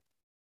to,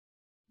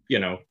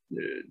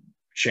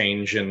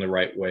 change in the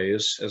right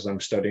ways as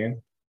I'm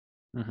studying.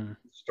 Mm-hmm.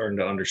 Starting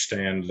to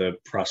understand the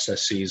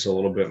processes a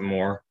little bit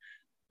more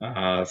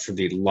for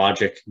the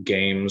logic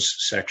games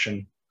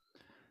section.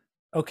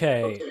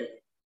 Okay.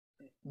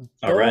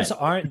 Those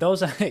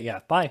yeah,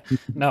 bye.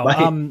 No,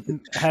 Bye.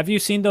 Have you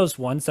seen those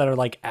ones that are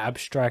like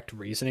abstract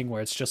reasoning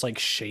where it's just like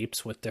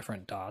shapes with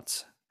different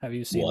dots? Have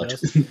you seen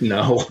those?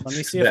 No. Let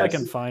me see if I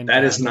can find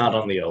that. Is not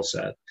on the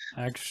LSAT.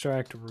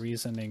 Abstract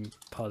reasoning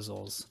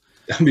puzzles.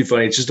 That'd be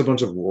funny. It's just a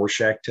bunch of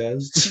Rorschach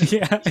tests.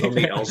 Yeah. On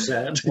the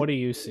LSAT. What do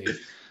you see?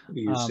 What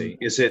do you see?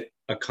 Is it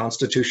a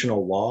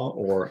constitutional law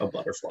or a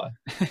butterfly?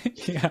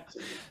 Yeah.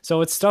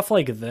 So it's stuff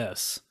like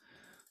this,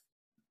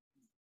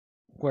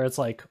 where it's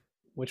like,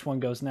 which one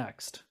goes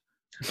next?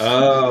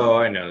 Oh,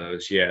 I know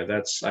those. Yeah,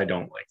 I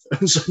don't like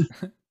those.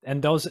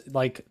 And those,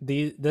 like,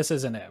 this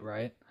isn't it,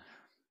 right?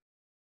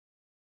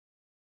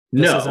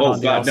 No. Oh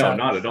God, no,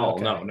 not at all.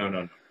 Okay.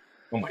 No.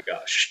 Oh my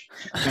gosh,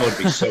 that would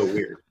be so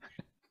weird.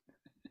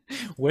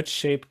 Which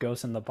shape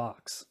goes in the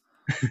box?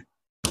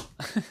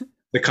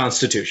 The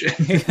Constitution.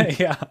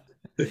 Yeah.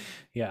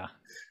 Yeah.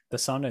 The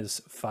sun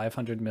is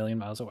 500 million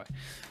miles away.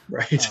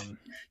 Right.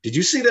 Did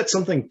you see that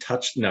something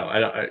touched? No,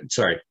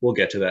 sorry. We'll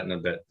get to that in a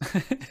bit.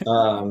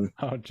 Oh,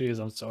 geez.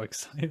 I'm so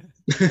excited.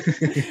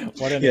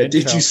 What an intro.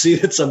 Did you see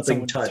that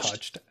something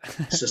touched?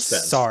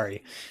 Suspense.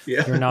 Sorry.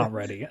 Yeah. You're not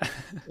ready.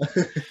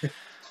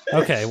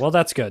 Okay, well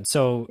that's good.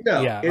 So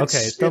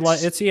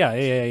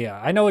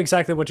yeah. I know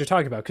exactly what you're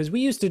talking about because we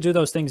used to do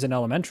those things in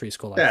elementary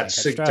school.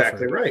 That's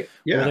exactly right.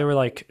 Yeah, where they were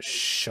like,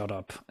 "Shut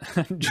up."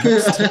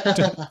 Just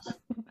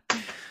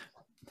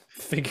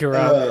figure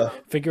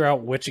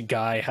out which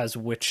guy has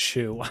which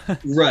shoe.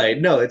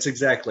 Right. No, it's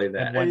exactly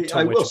that.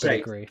 I will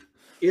say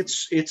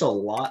it's a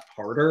lot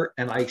harder,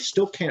 and I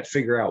still can't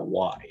figure out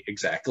why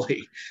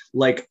exactly.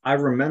 Like I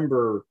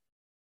remember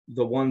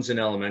the ones in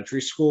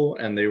elementary school,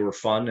 and they were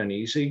fun and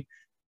easy,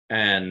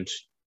 and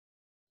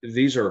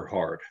these are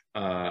hard.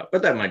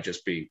 But that might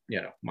just be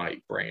my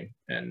brain,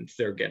 and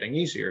they're getting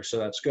easier, so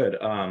that's good.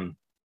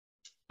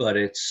 But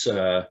it's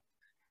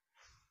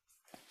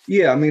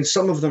yeah, I mean,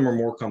 some of them are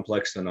more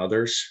complex than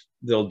others.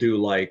 They'll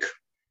do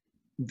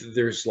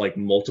there's like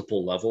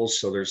multiple levels.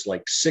 So there's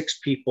like 6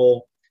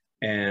 people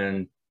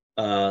and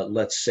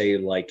let's say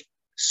like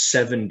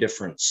 7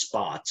 different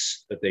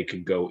spots that they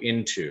could go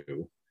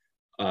into.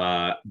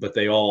 But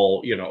they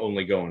all,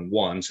 only go in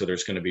one. So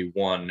there's going to be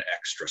 1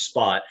 extra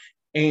spot.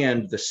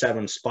 And the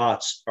 7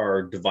 spots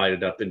are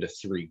divided up into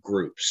 3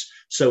 groups.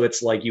 So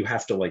it's like you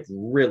have to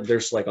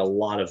there's like a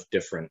lot of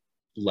different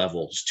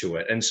levels to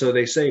it. And so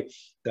they say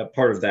that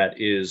part of that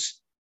is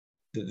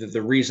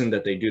the reason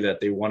that they do that.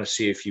 They want to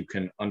see if you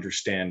can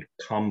understand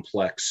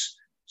complex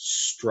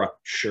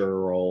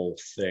structural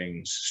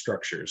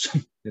structures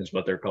is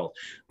what they're called.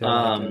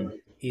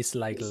 It's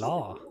like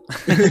law.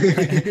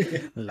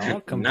 Law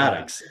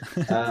complex.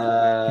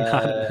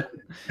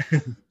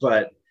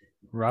 But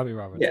Robbie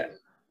Roberts. Yeah.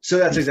 So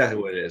that's exactly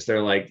what it is.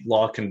 They're like,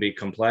 law can be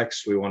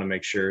complex. We want to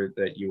make sure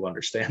that you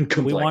understand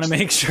complex. We want to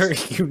make sure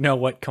you know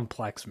what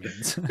complex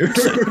means.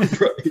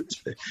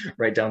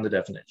 Right down the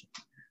definition.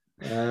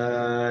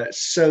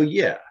 So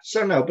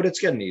no, but it's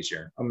getting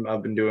easier.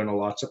 I've been doing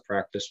lots of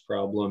practice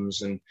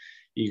problems, and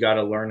you got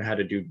to learn how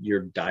to do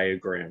your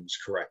diagrams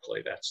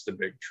correctly. That's the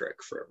big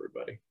trick for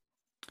everybody.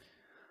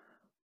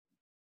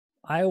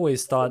 I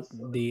always thought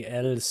the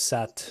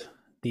LSAT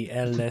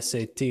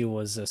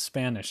was a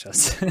Spanish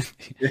SAT.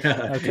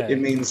 Yeah, okay. It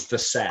means the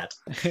SAT.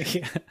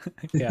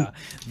 Yeah,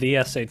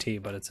 the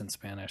SAT, but it's in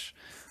Spanish.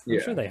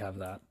 I'm sure they have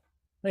that.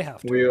 They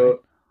have to. Right?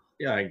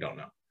 Yeah, I don't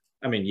know.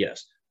 I mean,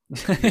 yes.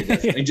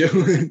 I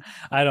do.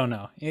 I don't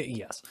know.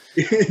 Yes.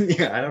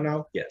 Yeah, I don't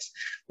know. Yes,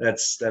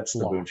 that's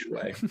the Booch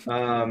way.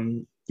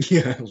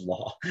 Yeah,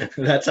 law.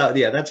 That's how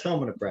I'm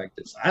gonna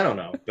practice. I don't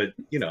know, but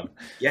yeah.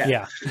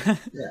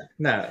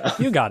 No,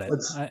 you got it.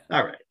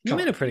 All right, you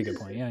made a pretty good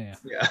point. Yeah.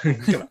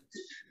 Come on.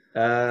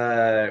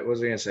 What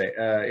was I gonna say?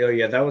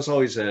 That was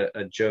always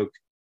a joke.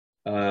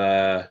 We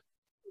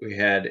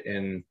have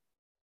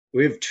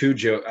 2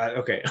 jokes.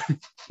 Okay,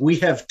 we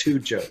have 2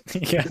 jokes.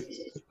 Yeah.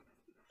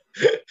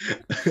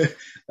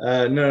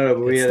 No,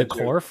 but we had the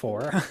core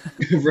 4.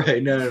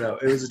 Right. No.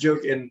 It was a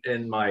joke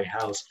in my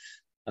house.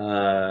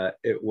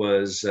 It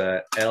was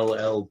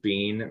LL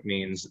Bean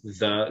means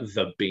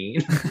the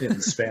bean in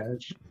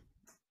Spanish.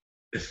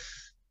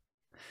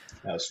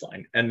 That was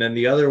fine. And then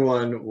the other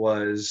one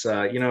was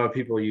how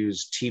people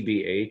use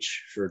TBH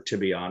for to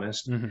be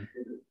honest. Mm-hmm.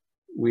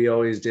 We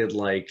always did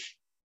to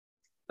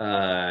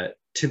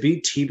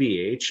be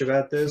TBH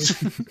about this.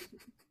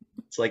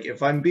 It's like,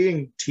 if I'm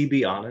being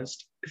TB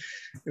honest,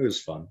 it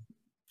was fun.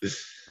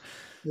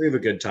 We have a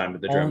good time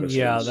at the drama.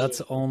 Yeah,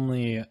 that's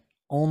only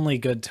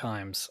good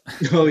times.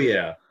 Oh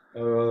yeah.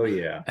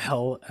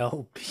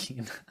 LL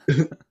Bean.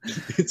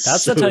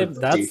 That's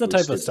the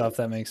type of stuff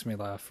that makes me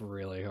laugh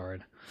really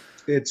hard.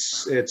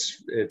 It's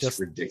just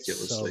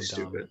ridiculously so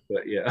stupid,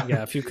 but yeah.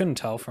 Yeah, if you couldn't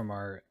tell from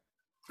our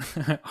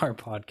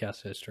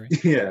podcast history.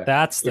 Yeah.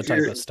 That's the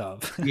type of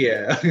stuff.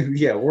 Yeah.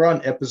 We're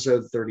on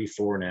episode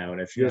 34 now,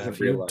 and if you haven't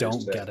realized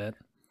don't get it,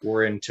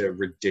 we're into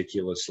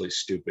ridiculously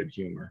stupid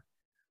humor.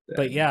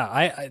 But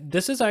yeah,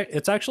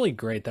 it's actually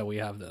great that we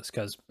have this,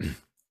 because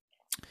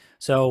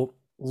so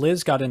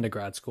Liz got into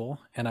grad school,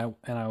 and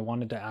I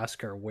wanted to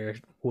ask her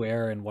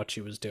where and what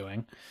she was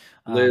doing.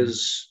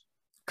 Liz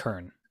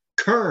Kern.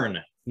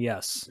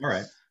 Yes. All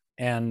right.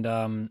 And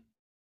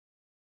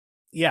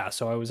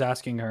so I was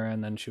asking her,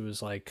 and then she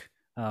was like,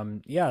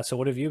 so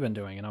what have you been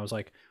doing? And I was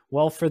like,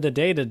 well, for the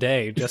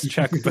day-to-day, just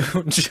check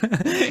Booch.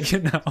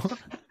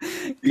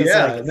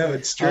 Yeah, no,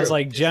 it's true. I was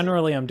like,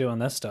 generally I'm doing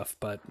this stuff,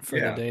 but for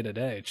the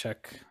day-to-day,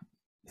 check.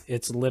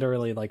 It's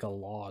literally like a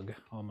log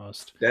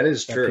almost. That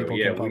is true. People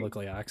can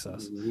publicly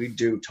access. We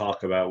do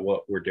talk about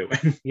what we're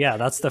doing. Yeah,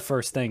 that's the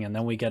first thing, and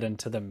then we get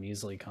into the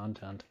measly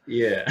content.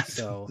 Yeah.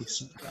 So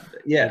absolutely.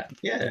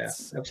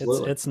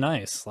 It's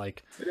nice.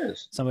 Like, it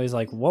is. Somebody's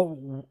like, what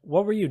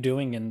were you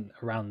doing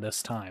around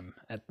this time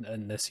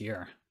in this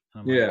year?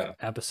 I'm like,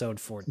 episode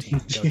 14.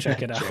 Go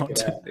check it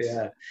out.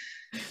 Yeah.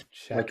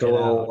 Like a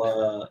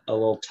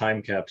little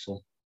time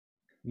capsule.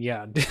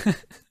 Yeah.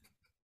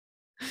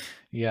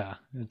 Yeah.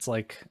 It's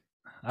like,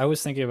 I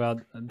was thinking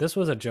about, this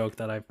was a joke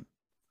that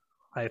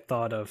I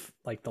thought of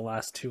like the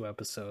last 2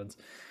 episodes,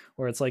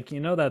 where it's like,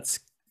 that's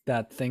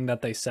that thing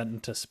that they sent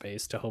into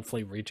space to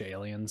hopefully reach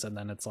aliens, and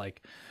then it's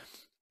like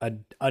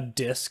a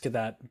disc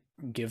that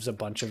gives a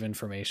bunch of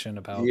information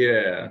about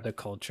the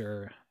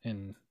culture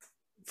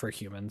for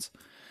humans.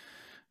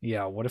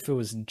 Yeah, what if it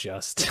was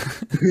just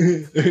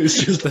it was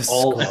just the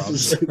all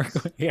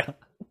yeah.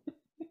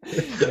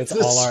 It's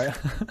all our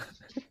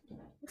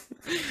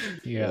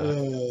yeah.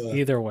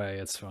 Either way,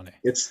 it's funny.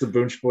 It's the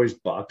Boonch Boys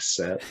box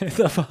set.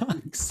 The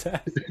box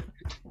set.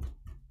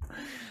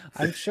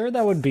 I'm sure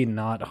that would be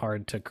not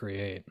hard to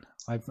create.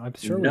 I'm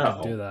sure we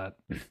could do that.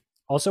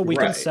 Also, we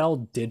can sell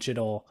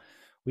digital.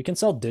 We can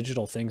sell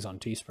digital things on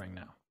Teespring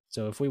now.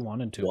 So if we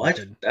wanted to, what?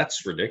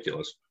 That's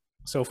ridiculous.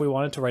 So if we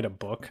wanted to write a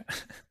book,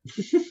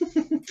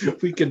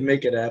 we could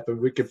make it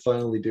happen. We could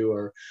finally do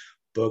our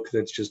book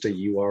that's just a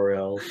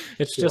URL.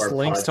 It's just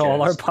links to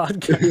all our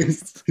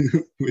podcasts,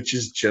 which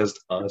is just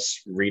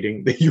us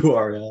reading the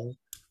URL.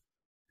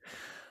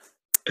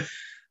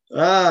 We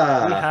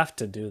have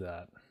to do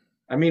that.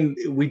 I mean,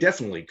 we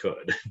definitely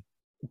could.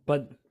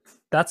 But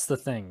that's the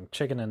thing,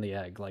 chicken and the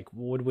egg. Like,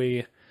 would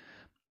we?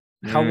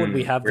 How would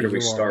we have the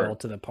URL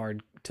to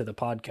the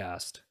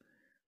podcast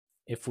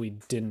if we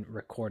didn't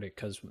record it?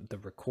 Because the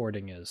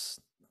recording is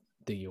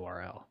the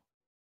URL.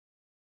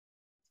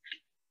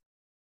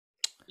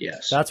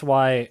 Yes. That's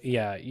why.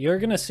 Yeah, you're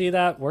gonna see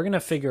that. We're gonna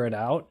figure it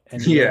out.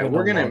 And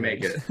we're gonna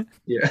make it.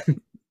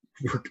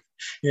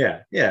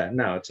 Yeah. Yeah.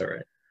 No, it's all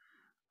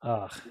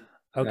right.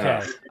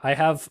 Okay. I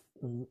have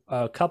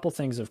a couple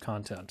things of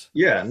content.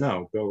 Yeah.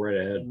 No, go right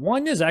ahead.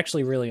 One is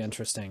actually really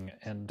interesting,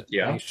 and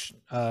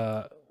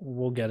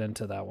we'll get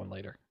into that one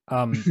later.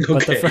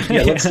 Okay.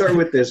 Let's start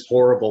with this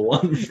horrible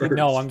one first.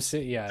 No,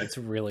 it's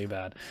really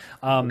bad.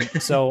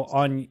 So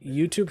on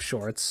YouTube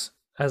Shorts,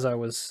 as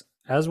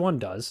one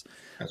does,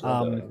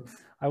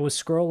 I was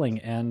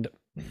scrolling, and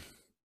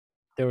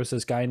there was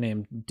this guy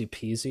named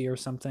Depeasy or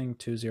something,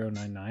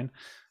 2099.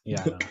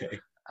 Yeah. Okay.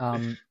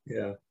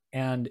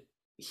 And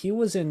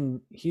he's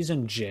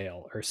in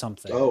jail or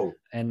something. Oh,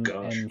 and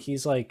gosh. And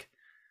he's like,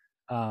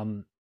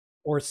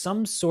 or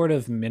some sort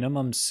of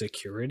minimum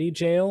security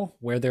jail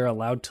where they're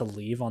allowed to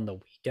leave on the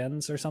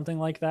weekends or something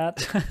like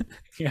that.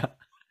 Yeah.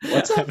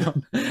 What's up?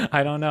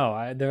 I don't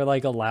know. They're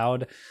like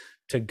allowed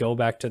to go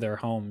back to their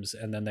homes,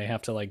 and then they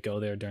have to like go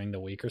there during the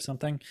week or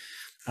something.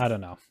 I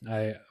don't know.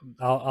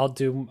 I'll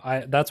do.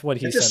 That's what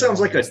he said. It just sounds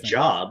like a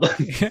job.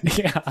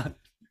 Yeah.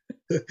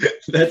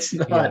 That's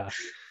not.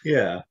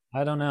 Yeah.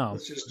 I don't know.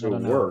 It's just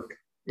work.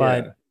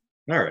 But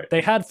all right.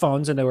 They had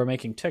phones and they were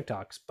making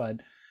TikToks, but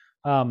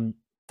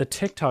the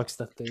TikToks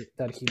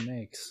that he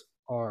makes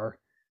are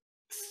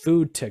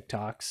food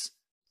TikToks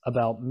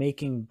about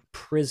making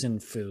prison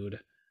food.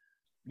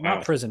 Wow.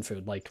 Not prison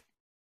food, like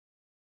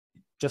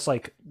just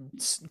like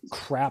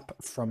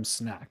crap from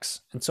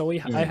snacks. And so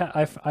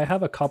I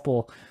have a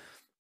couple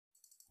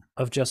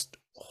of just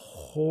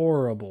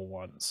horrible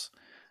ones,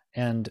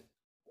 and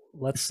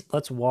let's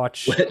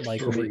watch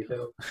like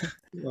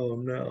oh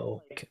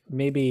no, like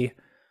maybe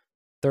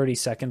 30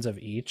 seconds of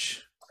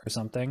each or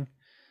something.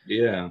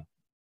 Yeah.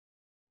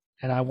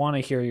 And I want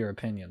to hear your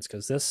opinions,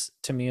 because this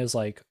to me is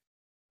like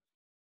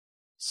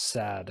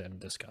sad and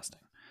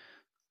disgusting.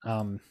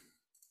 So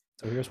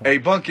here's one. Hey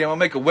Bunky, I'm gonna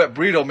make a wet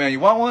burrito, man. You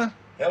want one?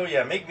 Hell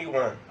yeah, make me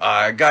one.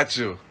 I got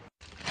you.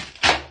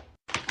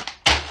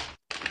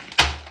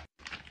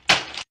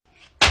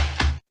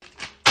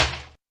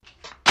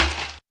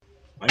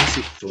 Why is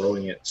he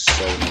throwing it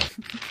so much?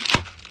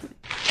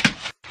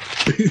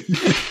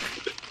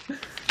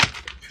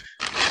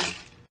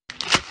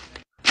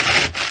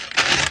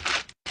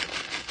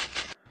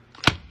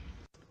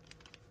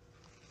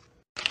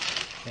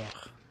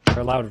 They're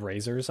allowed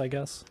razors, I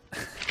guess.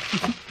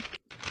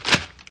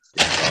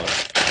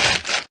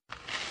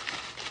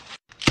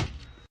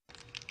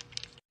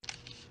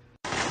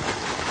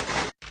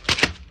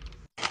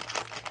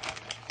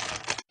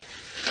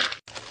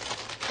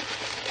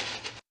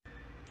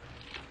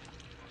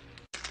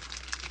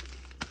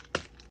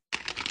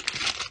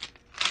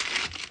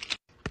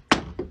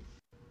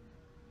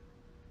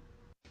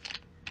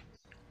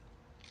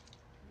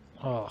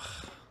 Oh,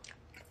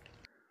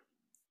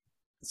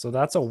 so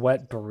that's a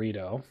wet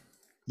burrito.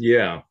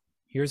 Yeah.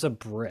 Here's a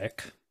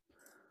brick.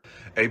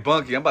 Hey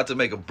Bunky, I'm about to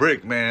make a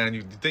brick, man.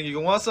 You think you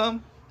gonna want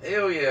some?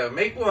 Hell yeah,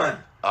 make one.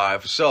 All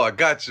right, for sure. I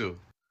got you.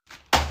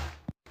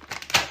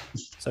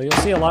 So you'll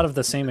see a lot of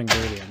the same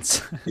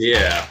ingredients.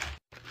 Yeah.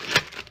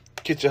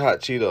 Get your hot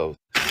Cheetos.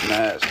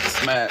 Smash,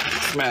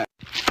 smash, smash.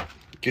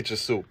 Get your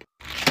soup.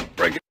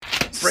 Break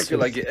it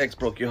like your ex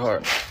broke your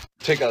heart.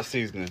 Take out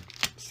seasoning.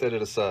 Set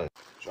it aside.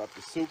 Drop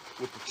your soup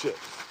with the chips.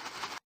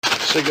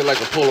 Shake it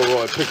like a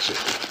Polaroid picture.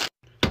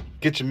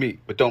 Get your meat,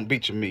 but don't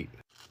beat your meat.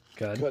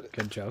 Good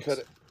jokes. Cut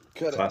it.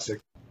 Classic.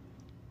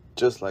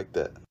 Just like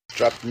that.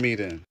 Drop the meat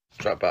in.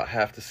 Drop out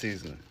half the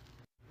seasoning.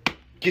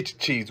 Get your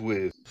cheese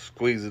whiz.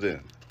 Squeeze it in.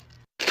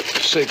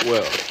 Shake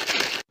well.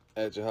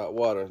 Add your hot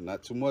water.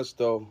 Not too much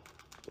though.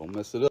 Don't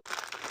mess it up.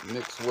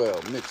 Mix well.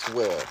 Mix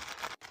well.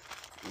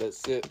 Let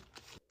sit.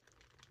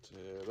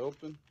 Tear it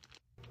open.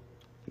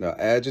 Now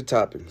add your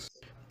toppings.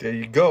 There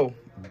you go.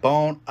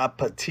 Bon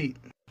appetit.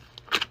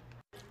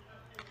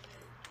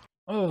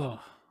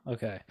 Oh,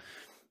 okay.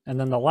 And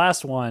then the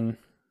last one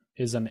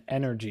is an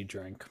energy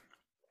drink.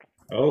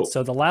 Oh.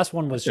 So the last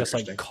one was just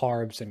like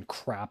carbs and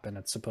crap, and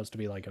it's supposed to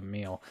be like a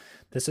meal.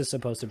 This is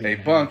supposed to be. Hey,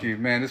 Bunky,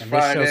 man, this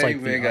Friday,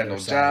 like we ain't got no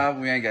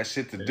job. We ain't got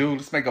shit to do.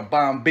 Let's make a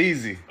bomb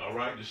beezy. All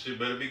right, this shit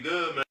better be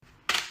good, man.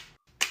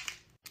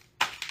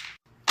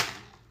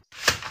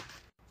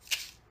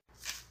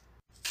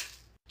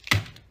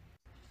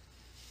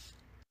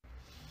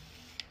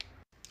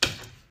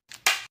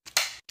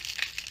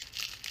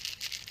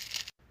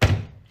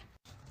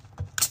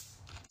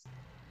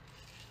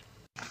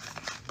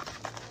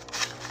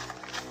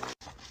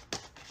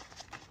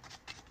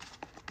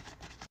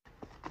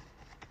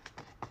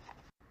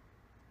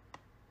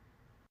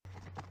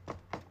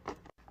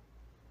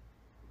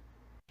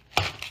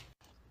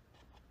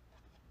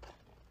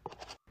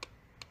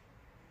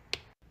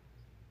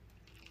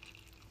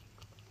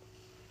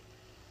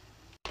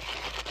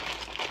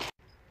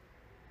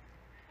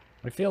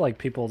 I feel like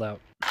people that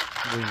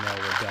we know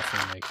would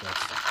definitely make this.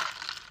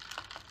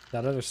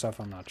 That other stuff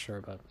I'm not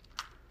sure, but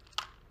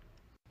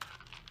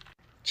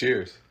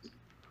cheers.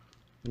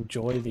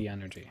 Enjoy the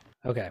energy.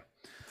 Okay.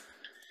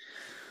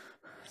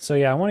 So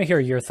yeah, I want to hear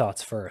your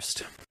thoughts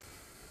first.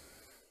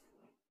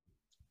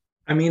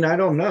 I mean, I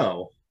don't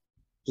know.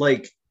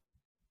 Like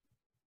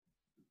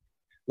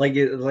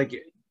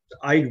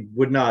I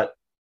would not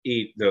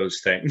eat those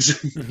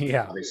things.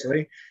 Yeah.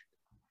 Obviously.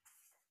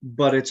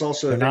 But it's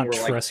also They're a thing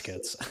not where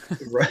Triscuits.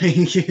 Like,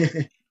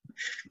 right?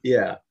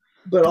 Yeah.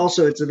 But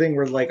also it's a thing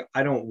where like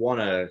I don't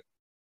want to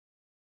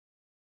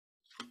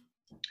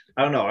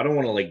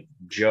like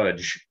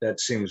judge. That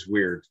seems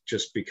weird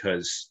just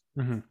because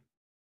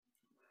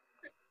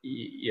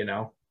you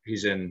know,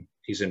 he's in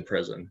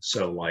prison.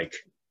 So like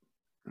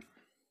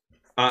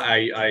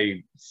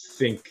I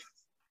think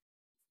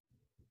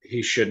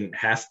he shouldn't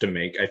have to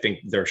make. I think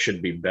there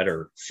should be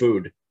better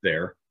food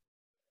there.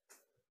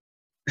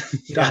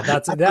 Yeah,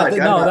 that's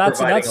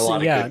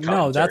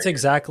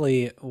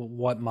exactly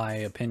what my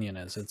opinion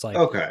is. It's like,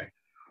 okay,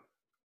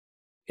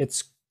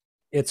 it's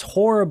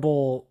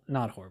horrible,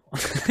 not horrible.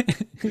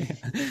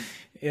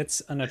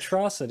 It's an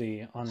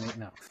atrocity on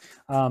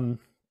the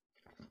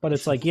but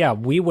it's like, yeah,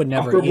 we would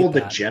never eat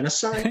that. The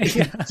genocide.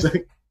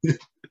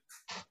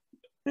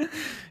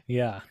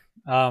 Yeah.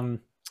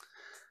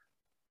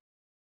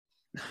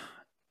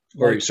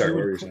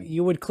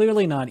 You would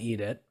clearly not eat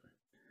it.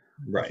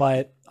 Right.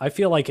 But I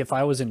feel like if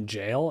I was in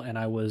jail and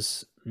I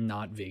was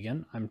not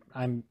vegan,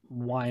 I'm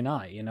why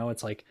not? You know,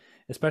 it's like,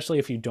 especially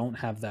if you don't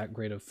have that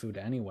great of food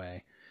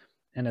anyway.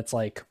 And it's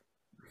like,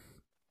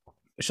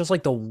 it's just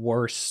like the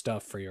worst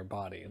stuff for your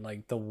body.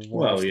 Like the worst.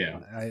 Well,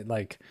 yeah.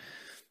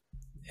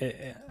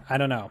 I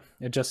don't know.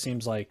 It just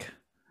seems like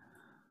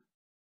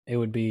it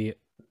would be,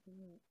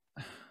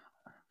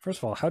 first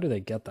of all, how do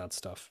they get that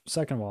stuff?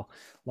 Second of all,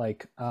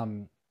 like,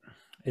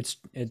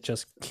 it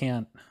just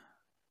can't,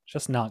 it's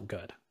just not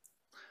good.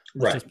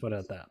 Let's just put it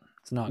at that.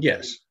 It's not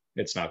good.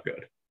 It's not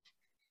good.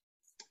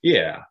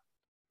 Yeah.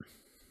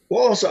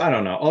 Well, also, I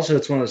don't know. Also,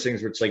 it's one of those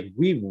things where it's like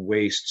we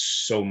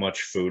waste so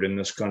much food in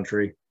this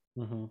country.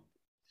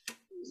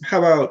 How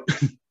about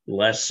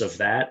less of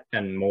that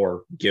and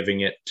more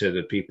giving it to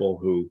the people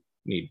who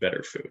need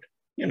better food?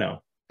 You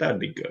know, that'd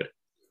be good.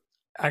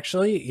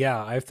 Actually,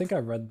 yeah, I think I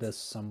read this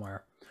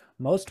somewhere.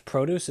 Most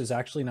produce is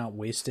actually not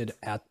wasted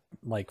at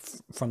like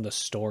from the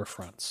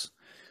storefronts.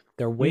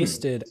 They're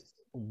wasted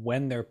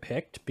when they're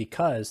picked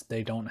because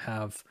they don't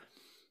have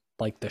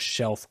like the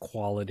shelf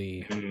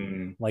quality.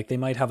 Like they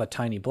might have a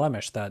tiny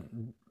blemish that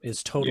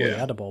is totally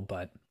edible,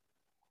 but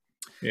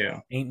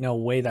ain't no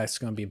way that's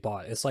going to be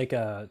bought. It's like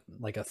a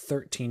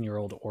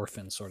 13-year-old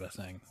orphan sort of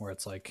thing where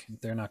it's like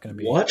they're not going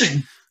to be. What?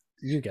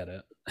 You get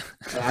it.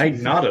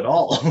 Not at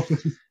all.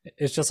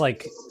 It's just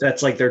like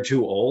that's like they're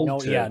too old.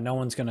 No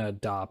one's going to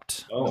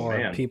adopt.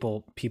 Man.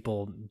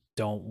 People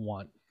don't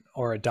want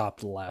or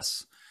adopt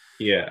less.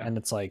 Yeah. And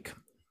it's like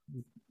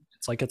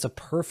it's a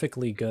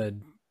perfectly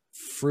good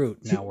fruit.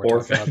 Now we're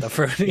talking about the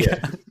fruit.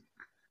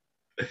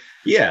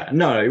 Yeah,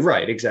 no,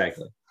 right,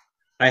 exactly.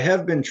 I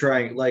have been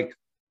trying, like,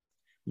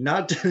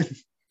 not to,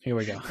 here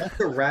we go. Not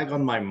to rag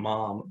on my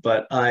mom,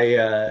 but I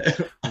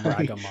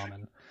rag on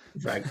mom.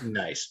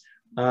 Nice.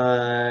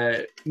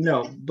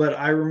 No, but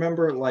I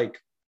remember,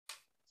 like,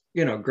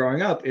 you know,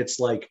 growing up, it's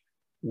like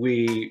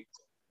we,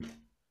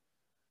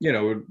 you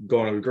know, would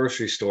go into the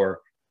grocery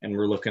store and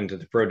we're looking to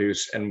the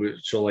produce and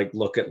she'll like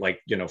look at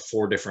like, you know,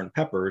 4 different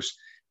peppers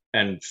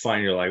and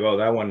find you're like, oh,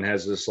 that one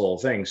has this little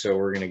thing. So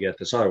we're going to get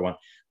this other one.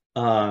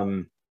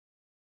 And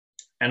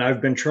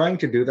I've been trying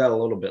to do that a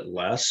little bit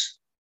less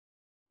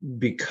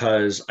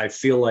because I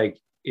feel like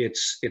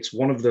it's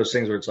one of those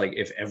things where it's like,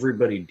 if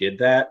everybody did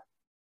that,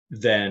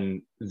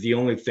 then the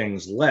only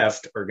things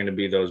left are going to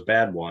be those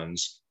bad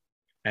ones.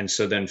 and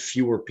so then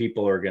fewer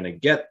people are going to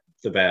get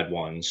the bad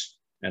ones,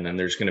 and then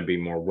there's going to be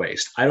more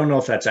waste. I don't know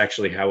if that's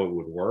actually how it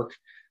would work,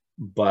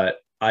 but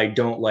I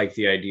don't like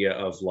the idea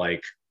of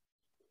like,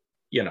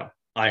 you know,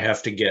 I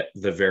have to get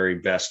the very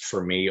best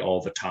for me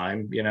all the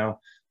time, you know?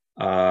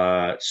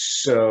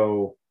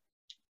 So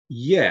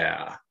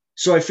yeah.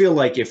 So I feel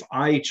like if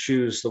I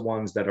choose the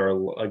ones that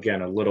are,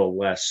 again, a little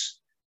less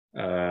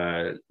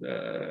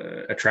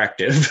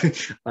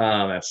attractive,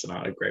 that's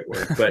not a great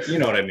word, but you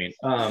know what I mean.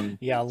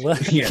 Yeah,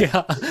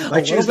 yeah.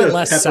 I choose those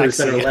peppers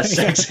sexy. That are less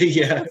sexy.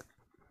 Yeah.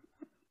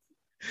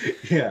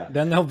 Yeah.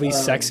 Then there'll be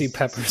sexy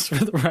peppers for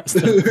the rest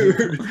of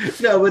the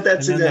No, but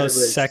that's and then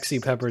those sexy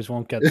peppers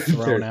won't get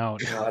thrown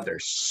out. God, they're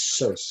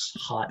so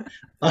hot.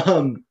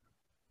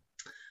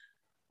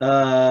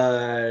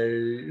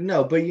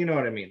 No, but you know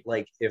what I mean.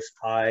 Like if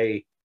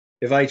I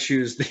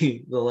choose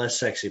the less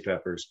sexy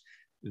peppers,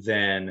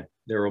 then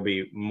there will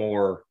be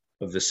more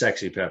of the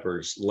sexy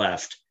peppers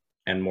left,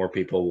 and more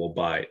people will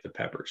buy the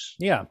peppers.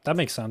 Yeah, that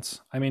makes sense.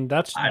 I mean,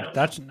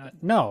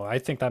 no, I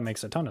think that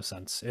makes a ton of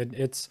sense.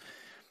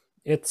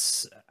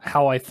 It's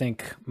how I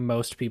think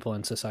most people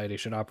in society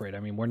should operate.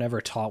 I mean, we're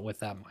never taught with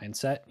that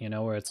mindset, you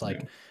know, where it's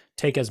like,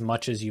 take as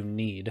much as you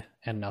need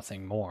and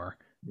nothing more.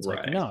 It's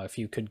like, no, if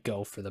you could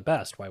go for the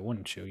best, why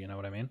wouldn't you? You know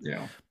what I mean?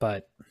 Yeah.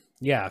 But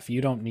yeah, if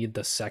you don't need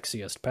the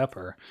sexiest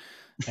pepper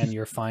and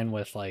you're fine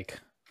with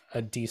like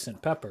a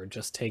decent pepper,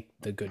 just take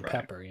the good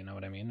pepper. You know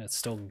what I mean? It's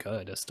still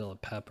good. It's still a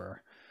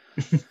pepper.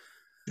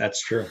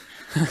 That's true.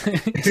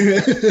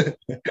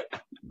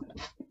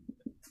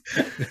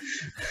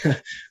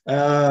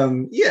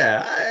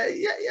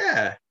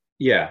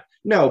 Yeah.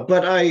 No,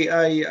 but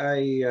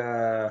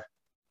I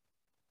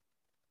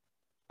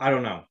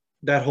don't know.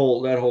 That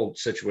whole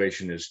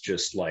situation is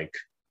just like,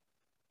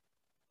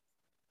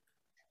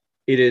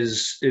 it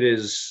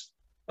is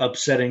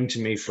upsetting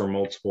to me for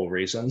multiple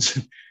reasons.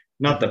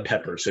 Not the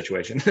pepper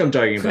situation. I'm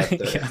talking about the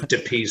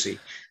DePeasy.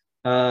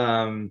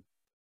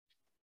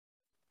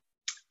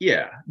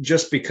 Yeah,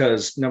 just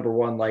because, number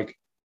one, like,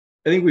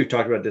 I think we've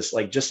talked about this,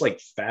 like, just like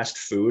fast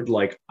food.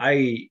 Like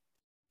I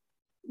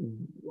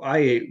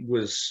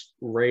was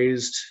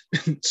raised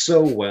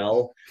so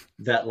well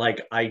that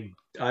like I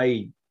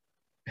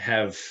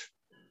have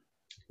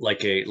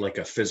like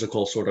a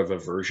physical sort of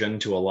aversion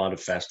to a lot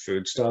of fast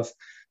food stuff.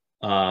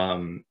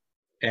 And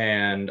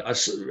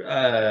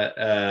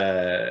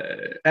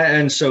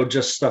so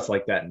just stuff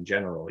like that in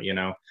general, you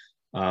know,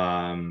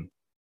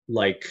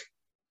 like,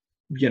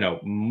 you know,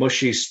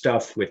 mushy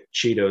stuff with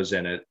Cheetos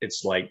in it.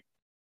 It's like,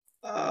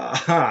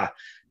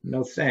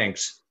 no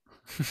thanks.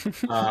 He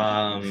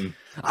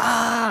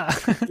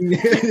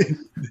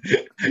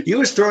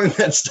was throwing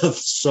that stuff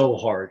so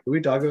hard. Can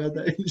we talk about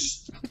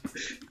that?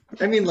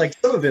 I mean, like,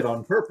 some of it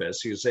on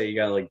purpose. You say you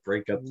gotta like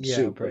break up the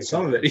soup, but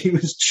some of it he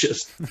was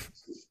just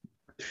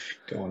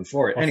going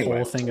for it. A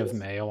whole thing of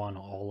mayo on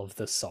all of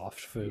the soft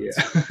foods.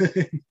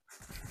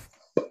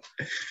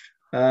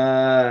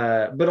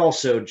 Yeah. But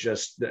also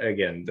just,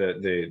 again,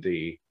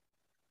 the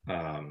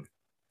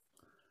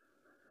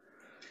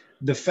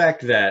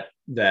fact that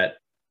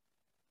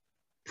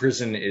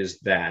prison is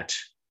that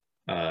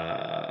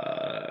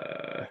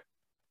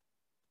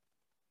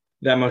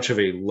much of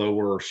a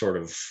lower sort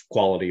of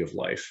quality of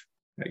life,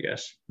 I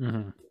guess.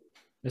 Mm-hmm.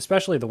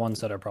 Especially the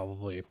ones that are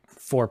probably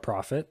for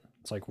profit.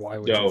 It's like, why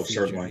would you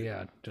feed you?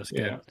 Yeah, just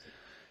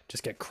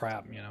get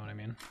crap, you know what I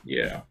mean?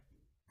 Yeah.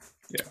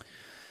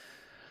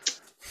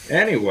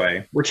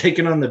 Anyway, we're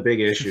taking on the big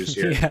issues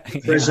here.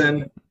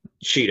 Prison,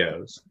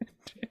 Cheetos.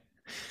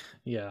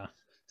 Yeah.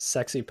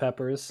 Sexy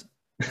peppers.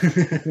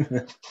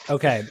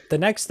 Okay, the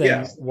next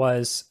thing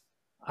was,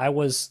 I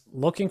was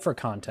looking for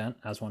content,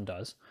 as one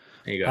does.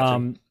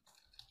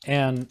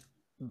 And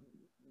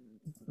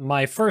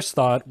my first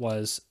thought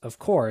was, of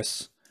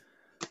course,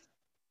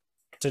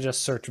 to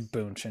just search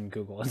Boonch in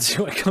Google and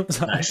see what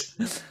comes up.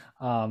 Nice.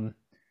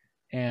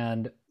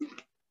 And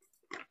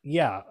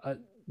yeah,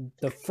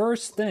 the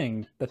first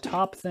thing, the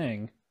top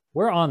thing,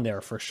 we're on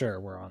there for sure.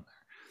 We're on there.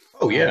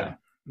 Oh yeah.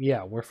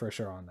 Yeah, we're for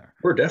sure on there.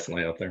 We're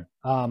definitely up there.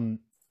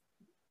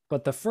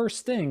 But the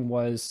first thing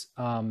was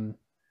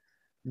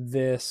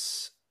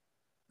this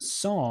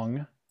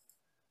song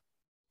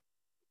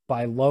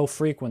by Low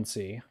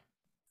Frequency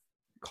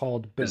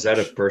called Boonch. Is that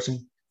a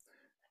person?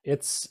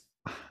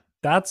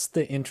 That's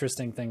the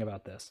interesting thing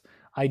about this.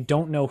 I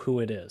don't know who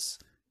it is.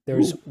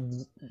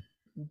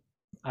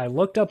 I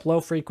looked up Low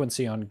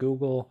Frequency on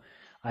Google.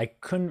 I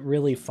couldn't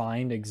really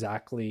find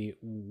exactly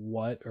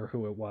what or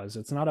who it was.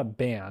 It's not a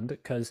band,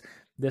 because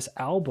this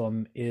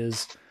album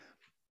is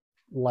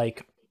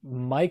like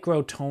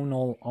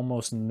microtonal,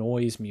 almost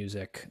noise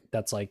music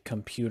that's like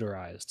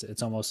computerized.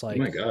 It's almost like,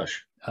 oh my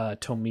gosh,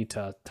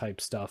 Tomita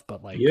type stuff,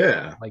 but like,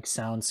 like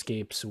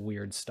soundscapes,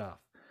 weird stuff.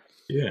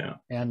 Yeah.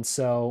 And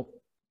so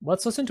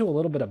let's listen to a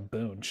little bit of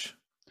Boonch.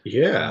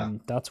 Yeah.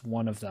 That's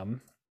one of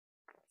them.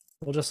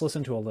 We'll just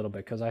listen to a little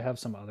bit because I have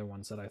some other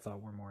ones that I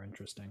thought were more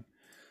interesting.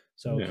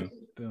 So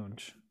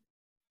Boonch.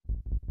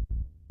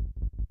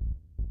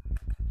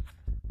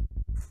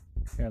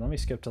 Here, let me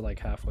skip to like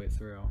halfway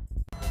through.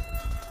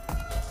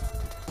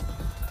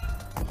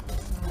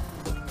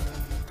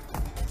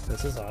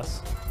 This is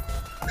us.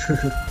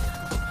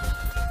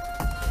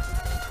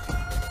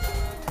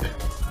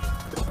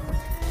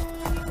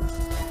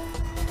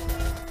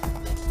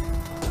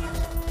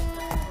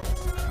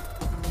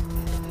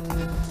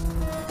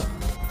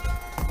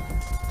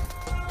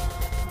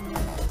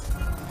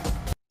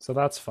 So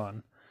that's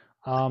fun.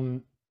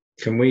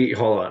 Can we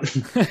hold on?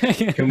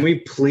 Can we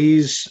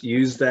please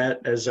use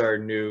that as our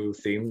new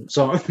theme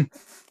song?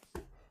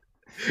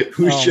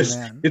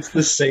 It's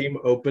the same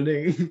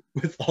opening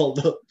with all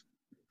the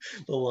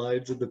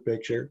lines in the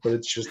picture, but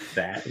it's just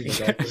that.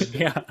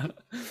 Yeah.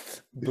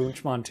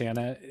 Boonch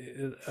Montana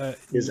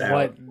is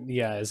out.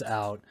 Is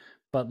out.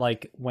 But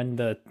like when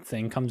the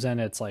thing comes in,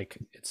 it's like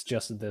it's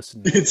just this.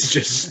 It's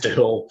just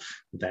still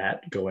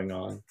that going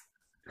on.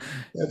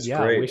 That's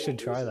great. We should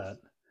try that.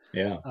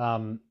 Yeah.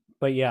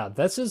 But yeah,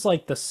 this is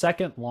like the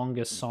second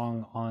longest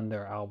song on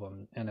their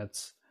album, and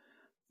it's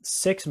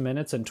 6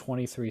 minutes and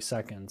 23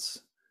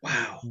 seconds.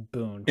 Wow.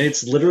 Boonch.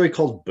 It's literally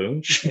called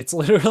Boonch. It's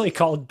literally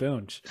called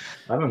Boonch.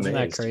 I'm amazed. Isn't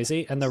that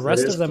crazy? And the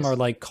rest of them are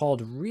like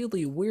called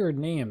really weird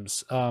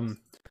names.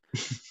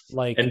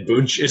 Like and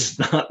Boonch is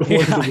not one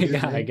of the weird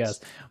names. I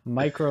guess.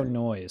 Micro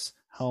Noise,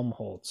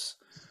 Helmholtz,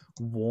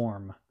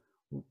 Warm,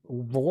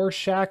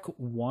 Rorschach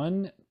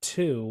 1,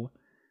 2.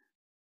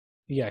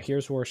 Yeah,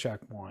 here's Rorschach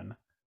 1.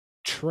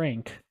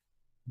 Trink,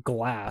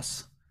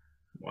 Glass.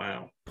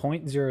 Wow.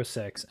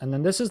 0.06. And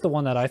then this is the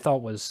one that I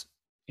thought was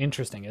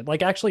interesting. It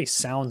like actually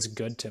sounds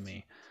good to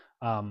me.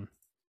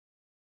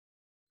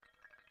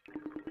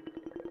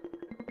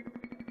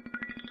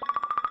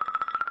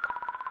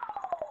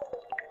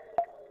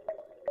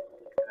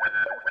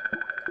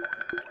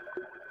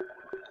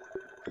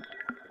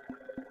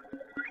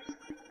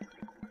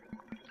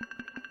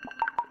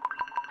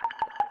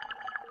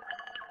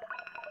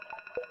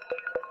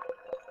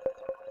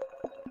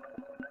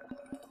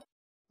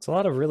 It's a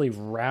lot of really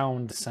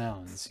round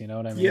sounds, you know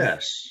what I mean?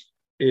 Yes,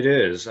 it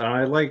is.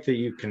 I like that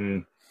you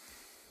can,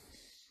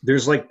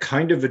 there's like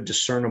kind of a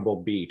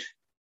discernible beat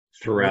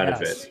throughout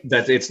of it.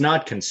 That it's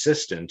not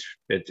consistent.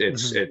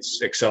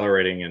 It's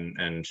accelerating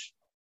and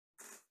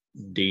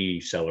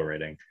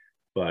decelerating,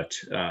 but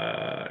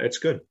it's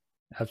good.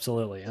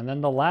 Absolutely. And then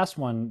the last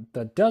one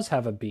that does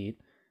have a beat,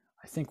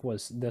 I think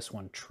was this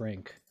one,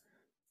 Trink.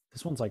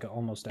 This one's like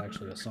almost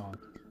actually a song.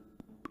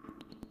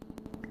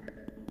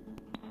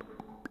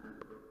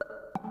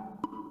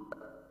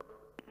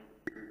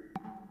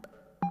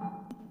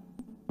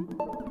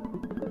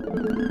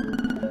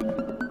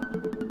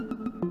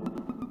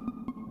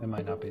 It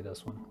might not be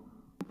this one.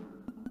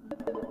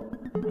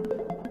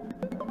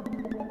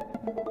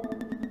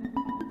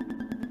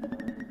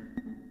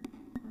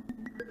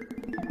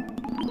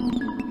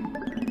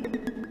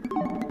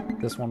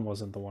 This one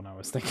wasn't the one I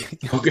was thinking.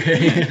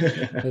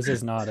 Okay. This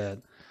is not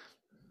it.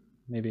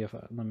 Maybe if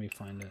let me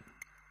find it.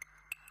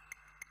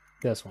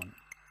 This one.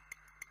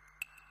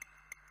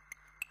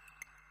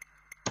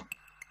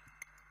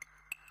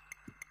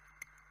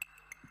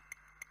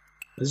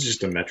 This is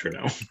just a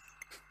metronome.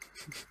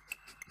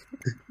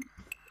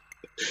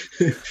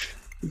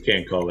 You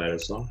can't call that a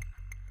song.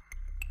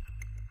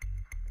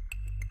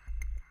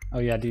 Oh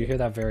yeah, do you hear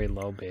that very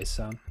low bass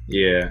sound?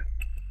 Yeah.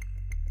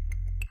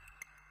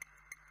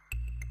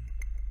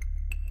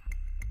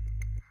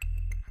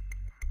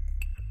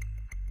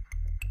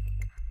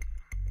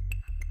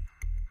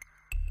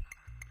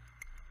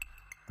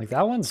 Like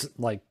that one's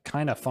like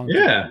kind of funky.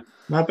 Yeah,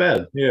 not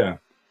bad. Yeah.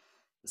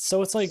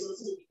 So it's like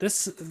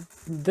this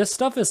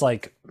stuff is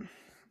like,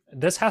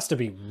 this has to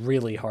be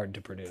really hard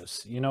to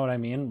produce. You know what I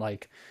mean?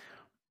 Like,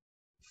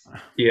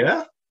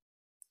 yeah.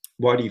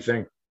 Why do you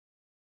think?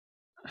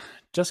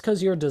 Just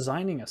because you're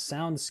designing a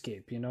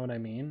soundscape, you know what I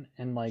mean?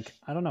 And like,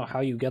 I don't know how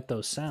you get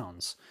those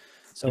sounds.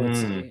 So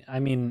it's, I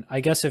mean,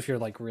 I guess if you're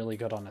like really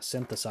good on a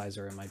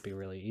synthesizer, it might be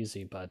really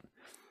easy, but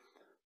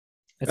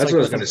it's that's like what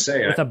I was going to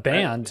say. With a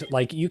band,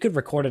 like you could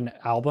record an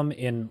album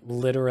in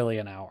literally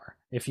an hour.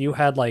 If you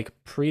had like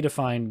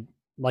predefined,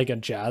 like a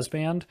jazz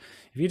band,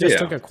 if you just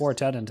took a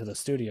quartet into the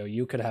studio,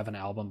 you could have an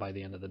album by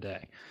the end of the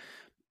day.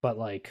 But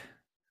like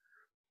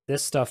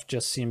this stuff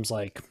just seems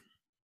like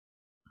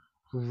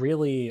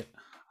really,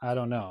 I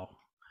don't know.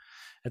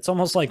 It's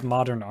almost like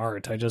modern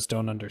art. I just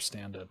don't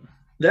understand it.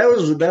 That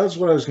was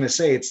what I was going to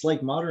say. It's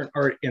like modern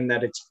art in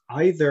that it's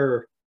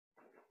either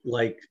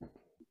like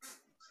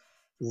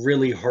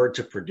really hard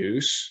to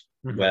produce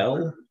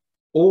well,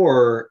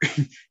 or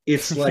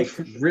it's like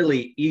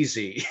really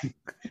easy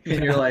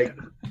and you're like,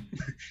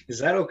 is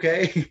that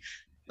okay?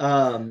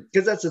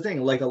 Because that's the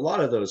thing, like a lot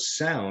of those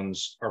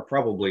sounds are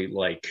probably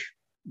like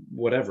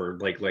whatever,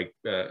 like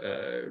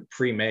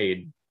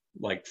pre-made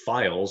like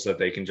files that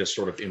they can just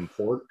sort of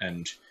import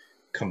and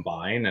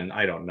combine, and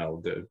I don't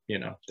know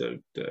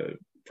the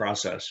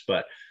process,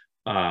 but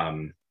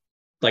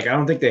like I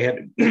don't think they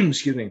had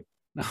excuse me.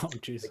 Oh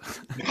jeez.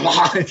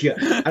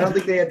 Yeah, I don't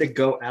think they had to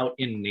go out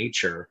in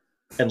nature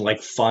and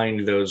like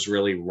find those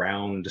really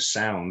round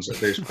sounds.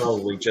 There's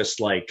probably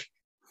just like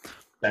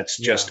that's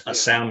just a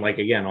sound, like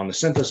again on the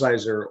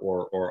synthesizer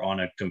or on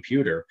a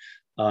computer.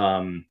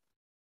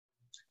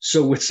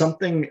 So with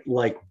something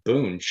like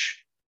Boonch,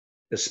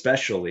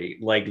 especially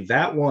like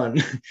that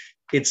one,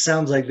 it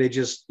sounds like they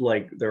just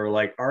like they're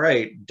like, all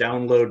right,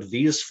 download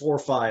these 4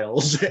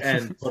 files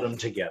and put them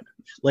together.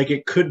 Like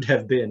it could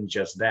have been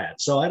just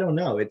that. So I don't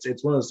know.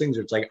 It's one of those things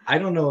where it's like I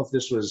don't know if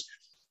this was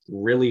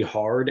really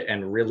hard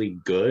and really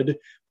good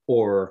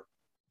or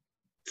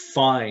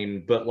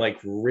fine, but like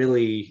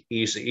really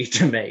easy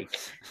to make.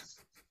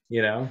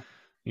 You know?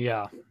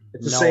 Yeah.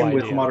 It's the same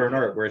with modern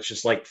art where it's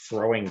just like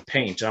throwing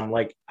paint. I'm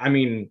like, I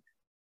mean,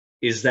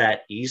 is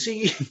that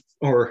easy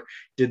or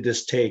did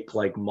this take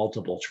like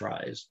multiple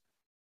tries?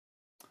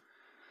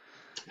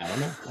 I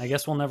don't know. I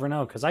guess we'll never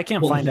know because I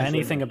can't find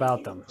anything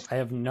about them. I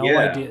have no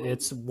idea.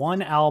 It's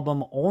one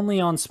album only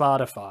on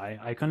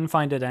Spotify. I couldn't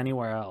find it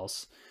anywhere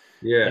else.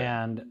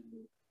 Yeah. And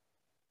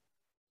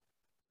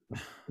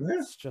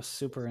it's just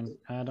super,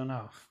 I don't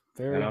know,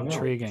 very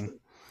intriguing.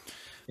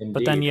 Indeed.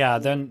 But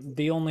then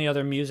the only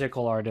other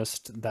musical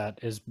artist that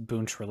is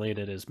Boonch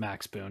related is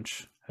Max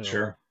Boonch.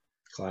 Sure.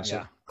 Classic.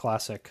 Yeah,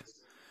 classic.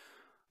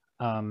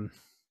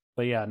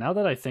 But yeah, now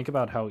that I think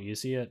about how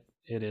easy it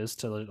is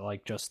to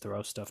like just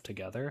throw stuff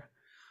together.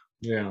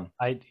 Yeah.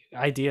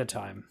 Idea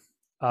time.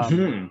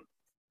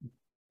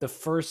 The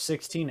first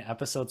 16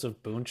 episodes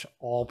of Boonch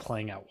all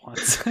playing at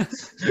once.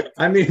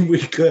 I mean, we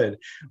could.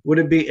 Would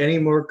it be any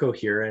more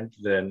coherent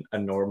than a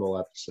normal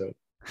episode?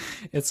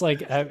 It's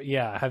like,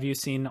 have you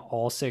seen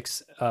all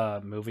 6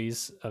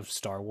 movies of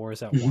Star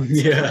Wars at once?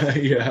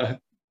 Yeah.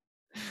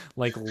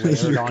 Like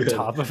layered on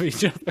top of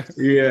each other.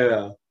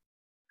 Yeah.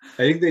 I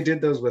think they did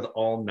those with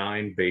all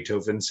 9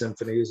 Beethoven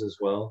symphonies as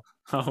well.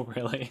 Oh,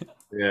 really?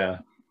 Yeah.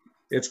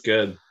 It's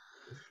good.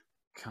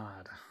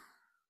 God.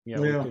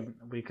 Yeah.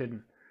 We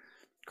could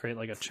create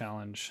like a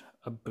challenge,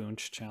 a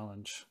Boonch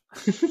challenge.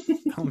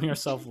 Film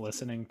yourself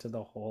listening to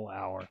the whole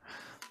hour.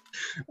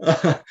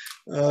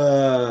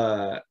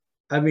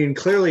 I mean,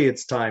 clearly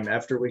it's time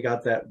after we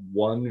got that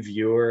 1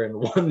 viewer and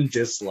 1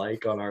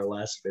 dislike on our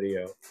last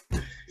video.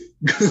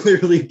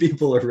 Clearly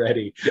people are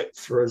ready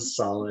for a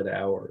solid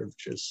hour of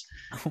just...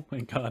 Oh my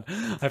God.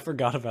 I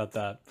forgot about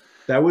that.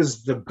 That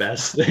was the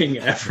best thing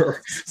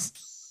ever.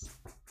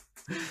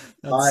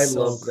 I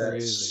love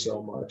that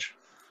so much.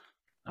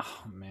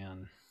 Oh,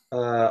 man.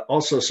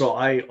 So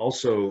I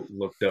also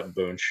looked up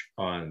Boonch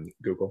on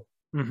Google.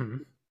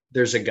 Mm-hmm.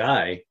 There's a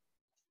guy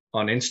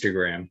on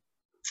Instagram.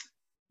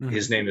 Mm-hmm.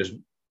 His name is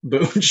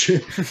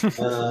Boonch.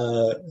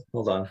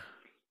 Hold on.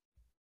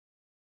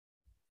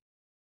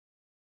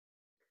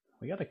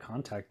 We got to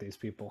contact these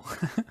people.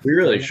 We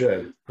really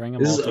should. Bring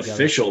them this all is together.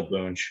 Official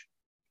Boonch.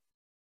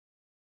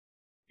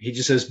 He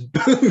just says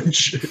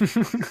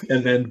Boonch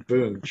and then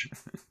Boonch.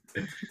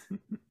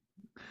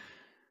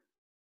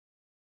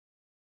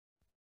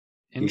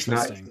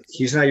 Interesting.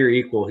 He's not your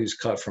equal. He's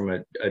cut from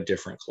a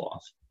different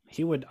cloth.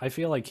 I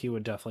feel like he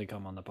would definitely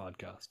come on the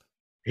podcast.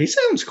 He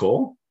sounds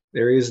cool.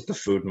 There he is at the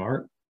Food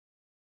Mart.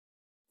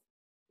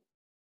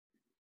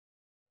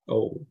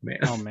 Oh,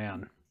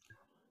 man.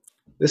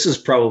 This is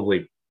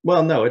probably...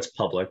 Well, no, it's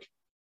public.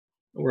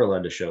 We're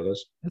allowed to show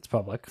this. It's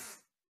public.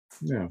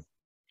 Yeah.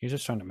 He's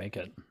just trying to make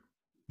it.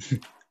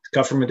 It's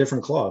cut from a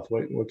different cloth.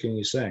 What can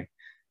you say?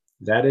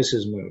 That is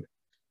his mood.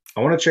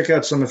 I want to check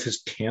out some of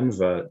his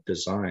Canva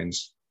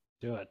designs.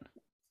 Do it.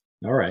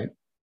 All right.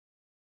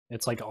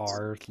 It's like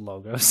our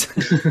logos.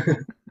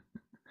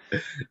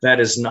 That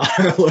is not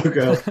our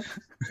logo.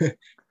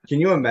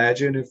 Can you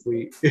imagine if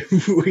we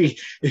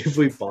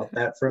bought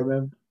that from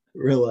him?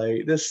 We're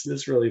like,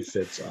 this really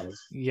fits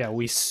us. Yeah,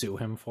 we sue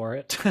him for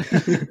it.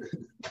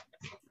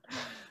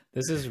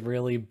 This is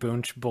really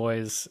Boonch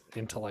Boy's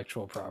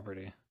intellectual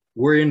property.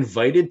 We're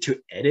invited to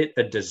edit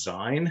a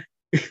design.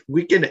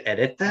 We can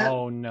edit that?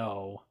 Oh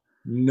no.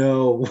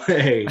 No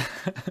way.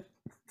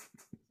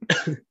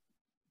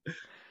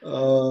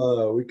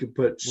 We could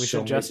put. We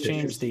should just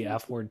change the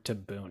F word to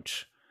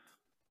Boonch.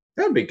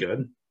 That'd be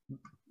good.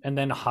 And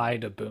then hi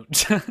to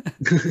Boonch.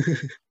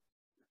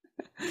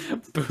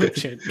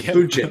 Boonch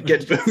it.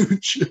 Get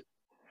Boonch.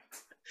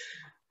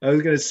 I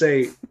was gonna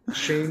say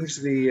change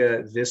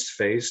the this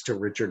face to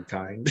Richard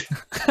Kind.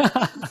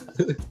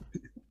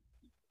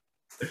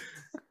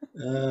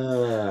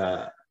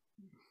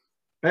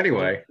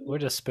 Anyway, we're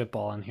just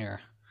spitballing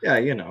here. Yeah,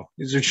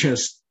 these are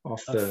just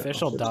off the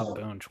official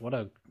Boonch. What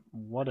a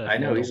I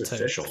know he's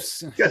official.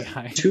 He's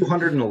got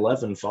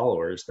 211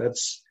 followers.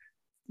 That's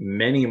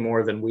many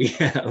more than we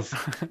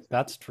have.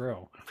 That's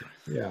true.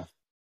 Yeah.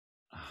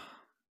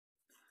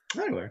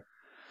 Anyway,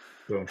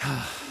 Boonch.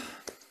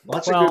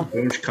 Lots of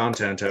good Boonch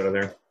content out of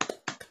there.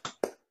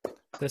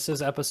 This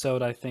is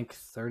episode, I think,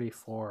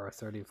 34 or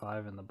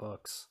 35 in the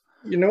books.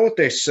 You know what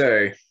they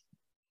say?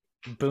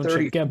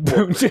 Boonch it, get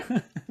Boonch.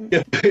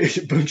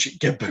 Boonch it,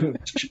 get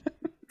Boonch.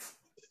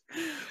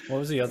 What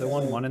was the other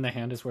one? One in the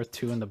hand is worth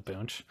 2 in the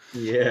Boonch.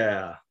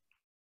 Yeah.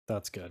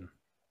 That's good.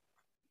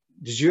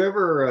 Did you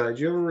ever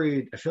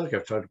read, I feel like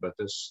I've talked about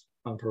this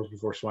on Pearls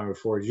Before Swine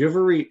before. Did you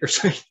ever read,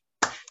 did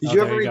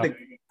you ever read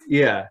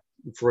the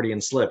Freudian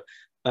slip.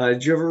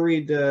 Did you ever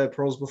read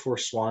Pearls Before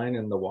Swine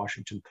in the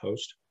Washington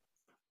Post?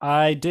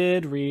 I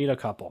did read a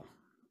couple.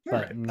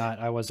 but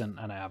I wasn't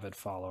an avid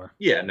follower.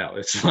 Yeah, no,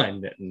 it's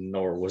fine.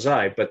 Nor was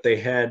I. But they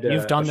had.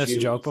 You've done this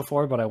joke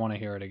before, but I want to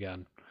hear it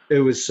again. It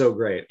was so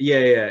great. Yeah.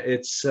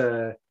 It's.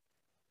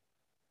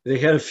 They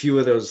had a few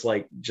of those,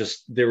 like,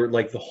 they were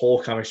like the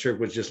whole comic strip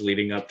was just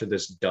leading up to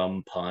this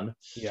dumb pun.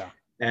 Yeah.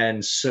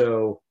 And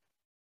so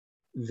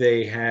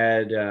they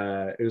had,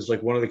 it was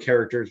like one of the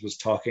characters was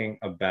talking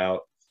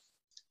about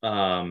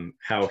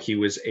how he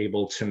was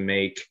able to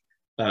make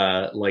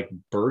like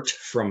Bert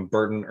from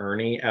Bert and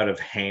Ernie out of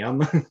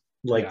ham.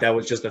 Like that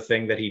was just a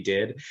thing that he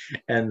did.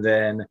 And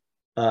then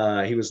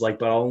he was like,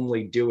 but I'll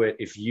only do it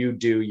if you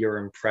do your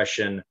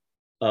impression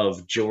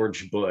of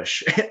George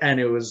Bush. And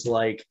it was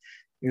like,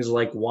 he was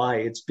like, why?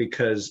 It's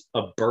because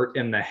a Bert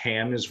in the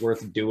ham is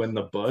worth doing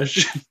the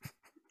Bush.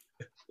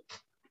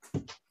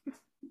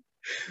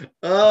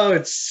 Oh,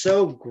 it's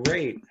so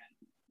great.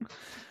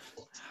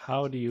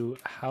 How do you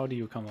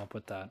come up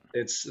with that?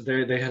 It's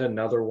there. They had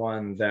another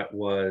one that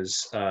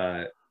was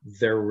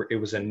it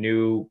was a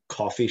new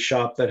coffee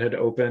shop that had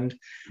opened,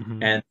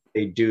 and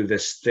they do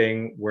this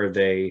thing where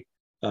they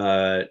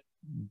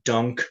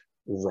dunk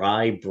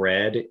rye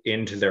bread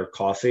into their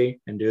coffee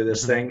and do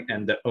this thing,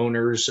 and the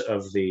owners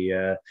of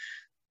the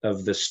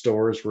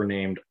stores were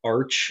named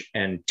Arch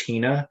and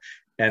Tina,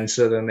 and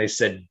so then they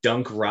said,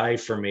 dunk rye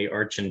for me,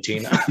 Arch and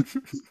Tina.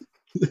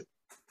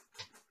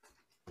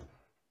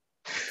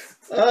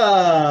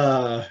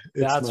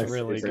 That's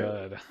really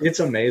good. It's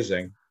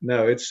amazing.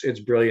 No, it's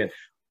brilliant.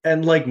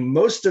 And like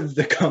most of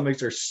the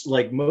comics are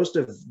like, most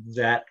of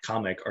that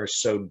comic are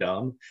so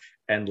dumb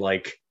and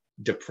like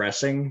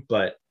depressing,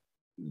 but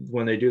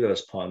when they do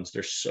those puns,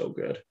 they're so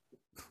good.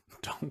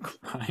 Don't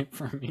cry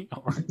for me,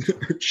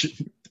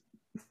 Orange.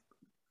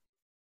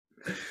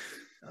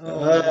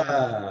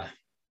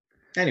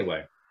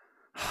 Anyway.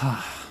 All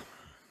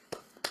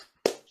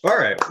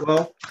right.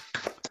 Well,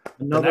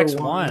 the next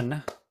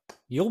one,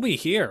 you'll be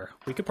here.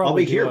 We could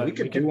probably we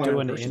could do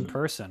an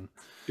in-person.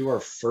 Do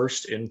our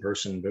first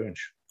in-person Boonch.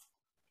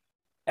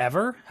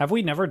 Ever? Have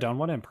we never done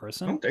one in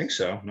person? I don't think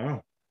so.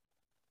 No.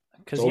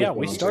 Because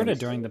we started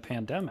during the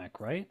pandemic,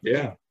 right?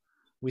 Yeah.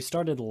 We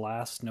started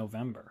last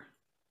November.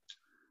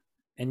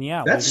 And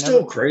that's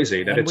still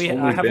crazy that it's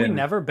only have we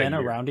never been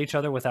around each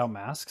other without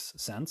masks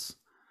since?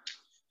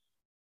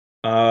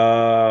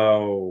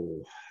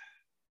 Oh,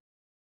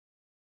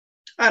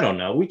 I don't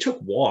know. We took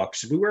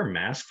walks. Did we wear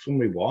masks when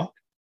we walked?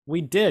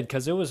 We did,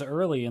 because it was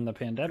early in the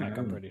pandemic,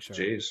 I'm pretty sure.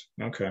 Jeez.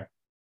 Okay.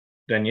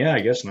 Then I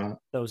guess not.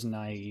 Those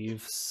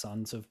naive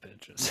sons of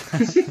bitches.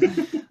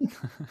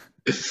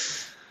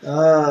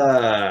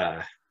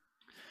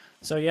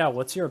 So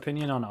what's your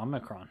opinion on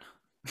Omicron?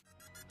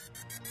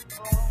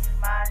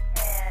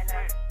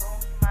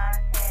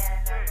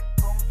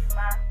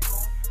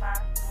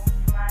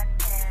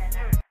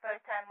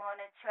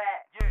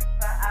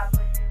 I'll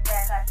push you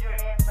back, I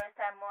said first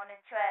time on the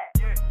track.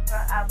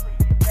 I push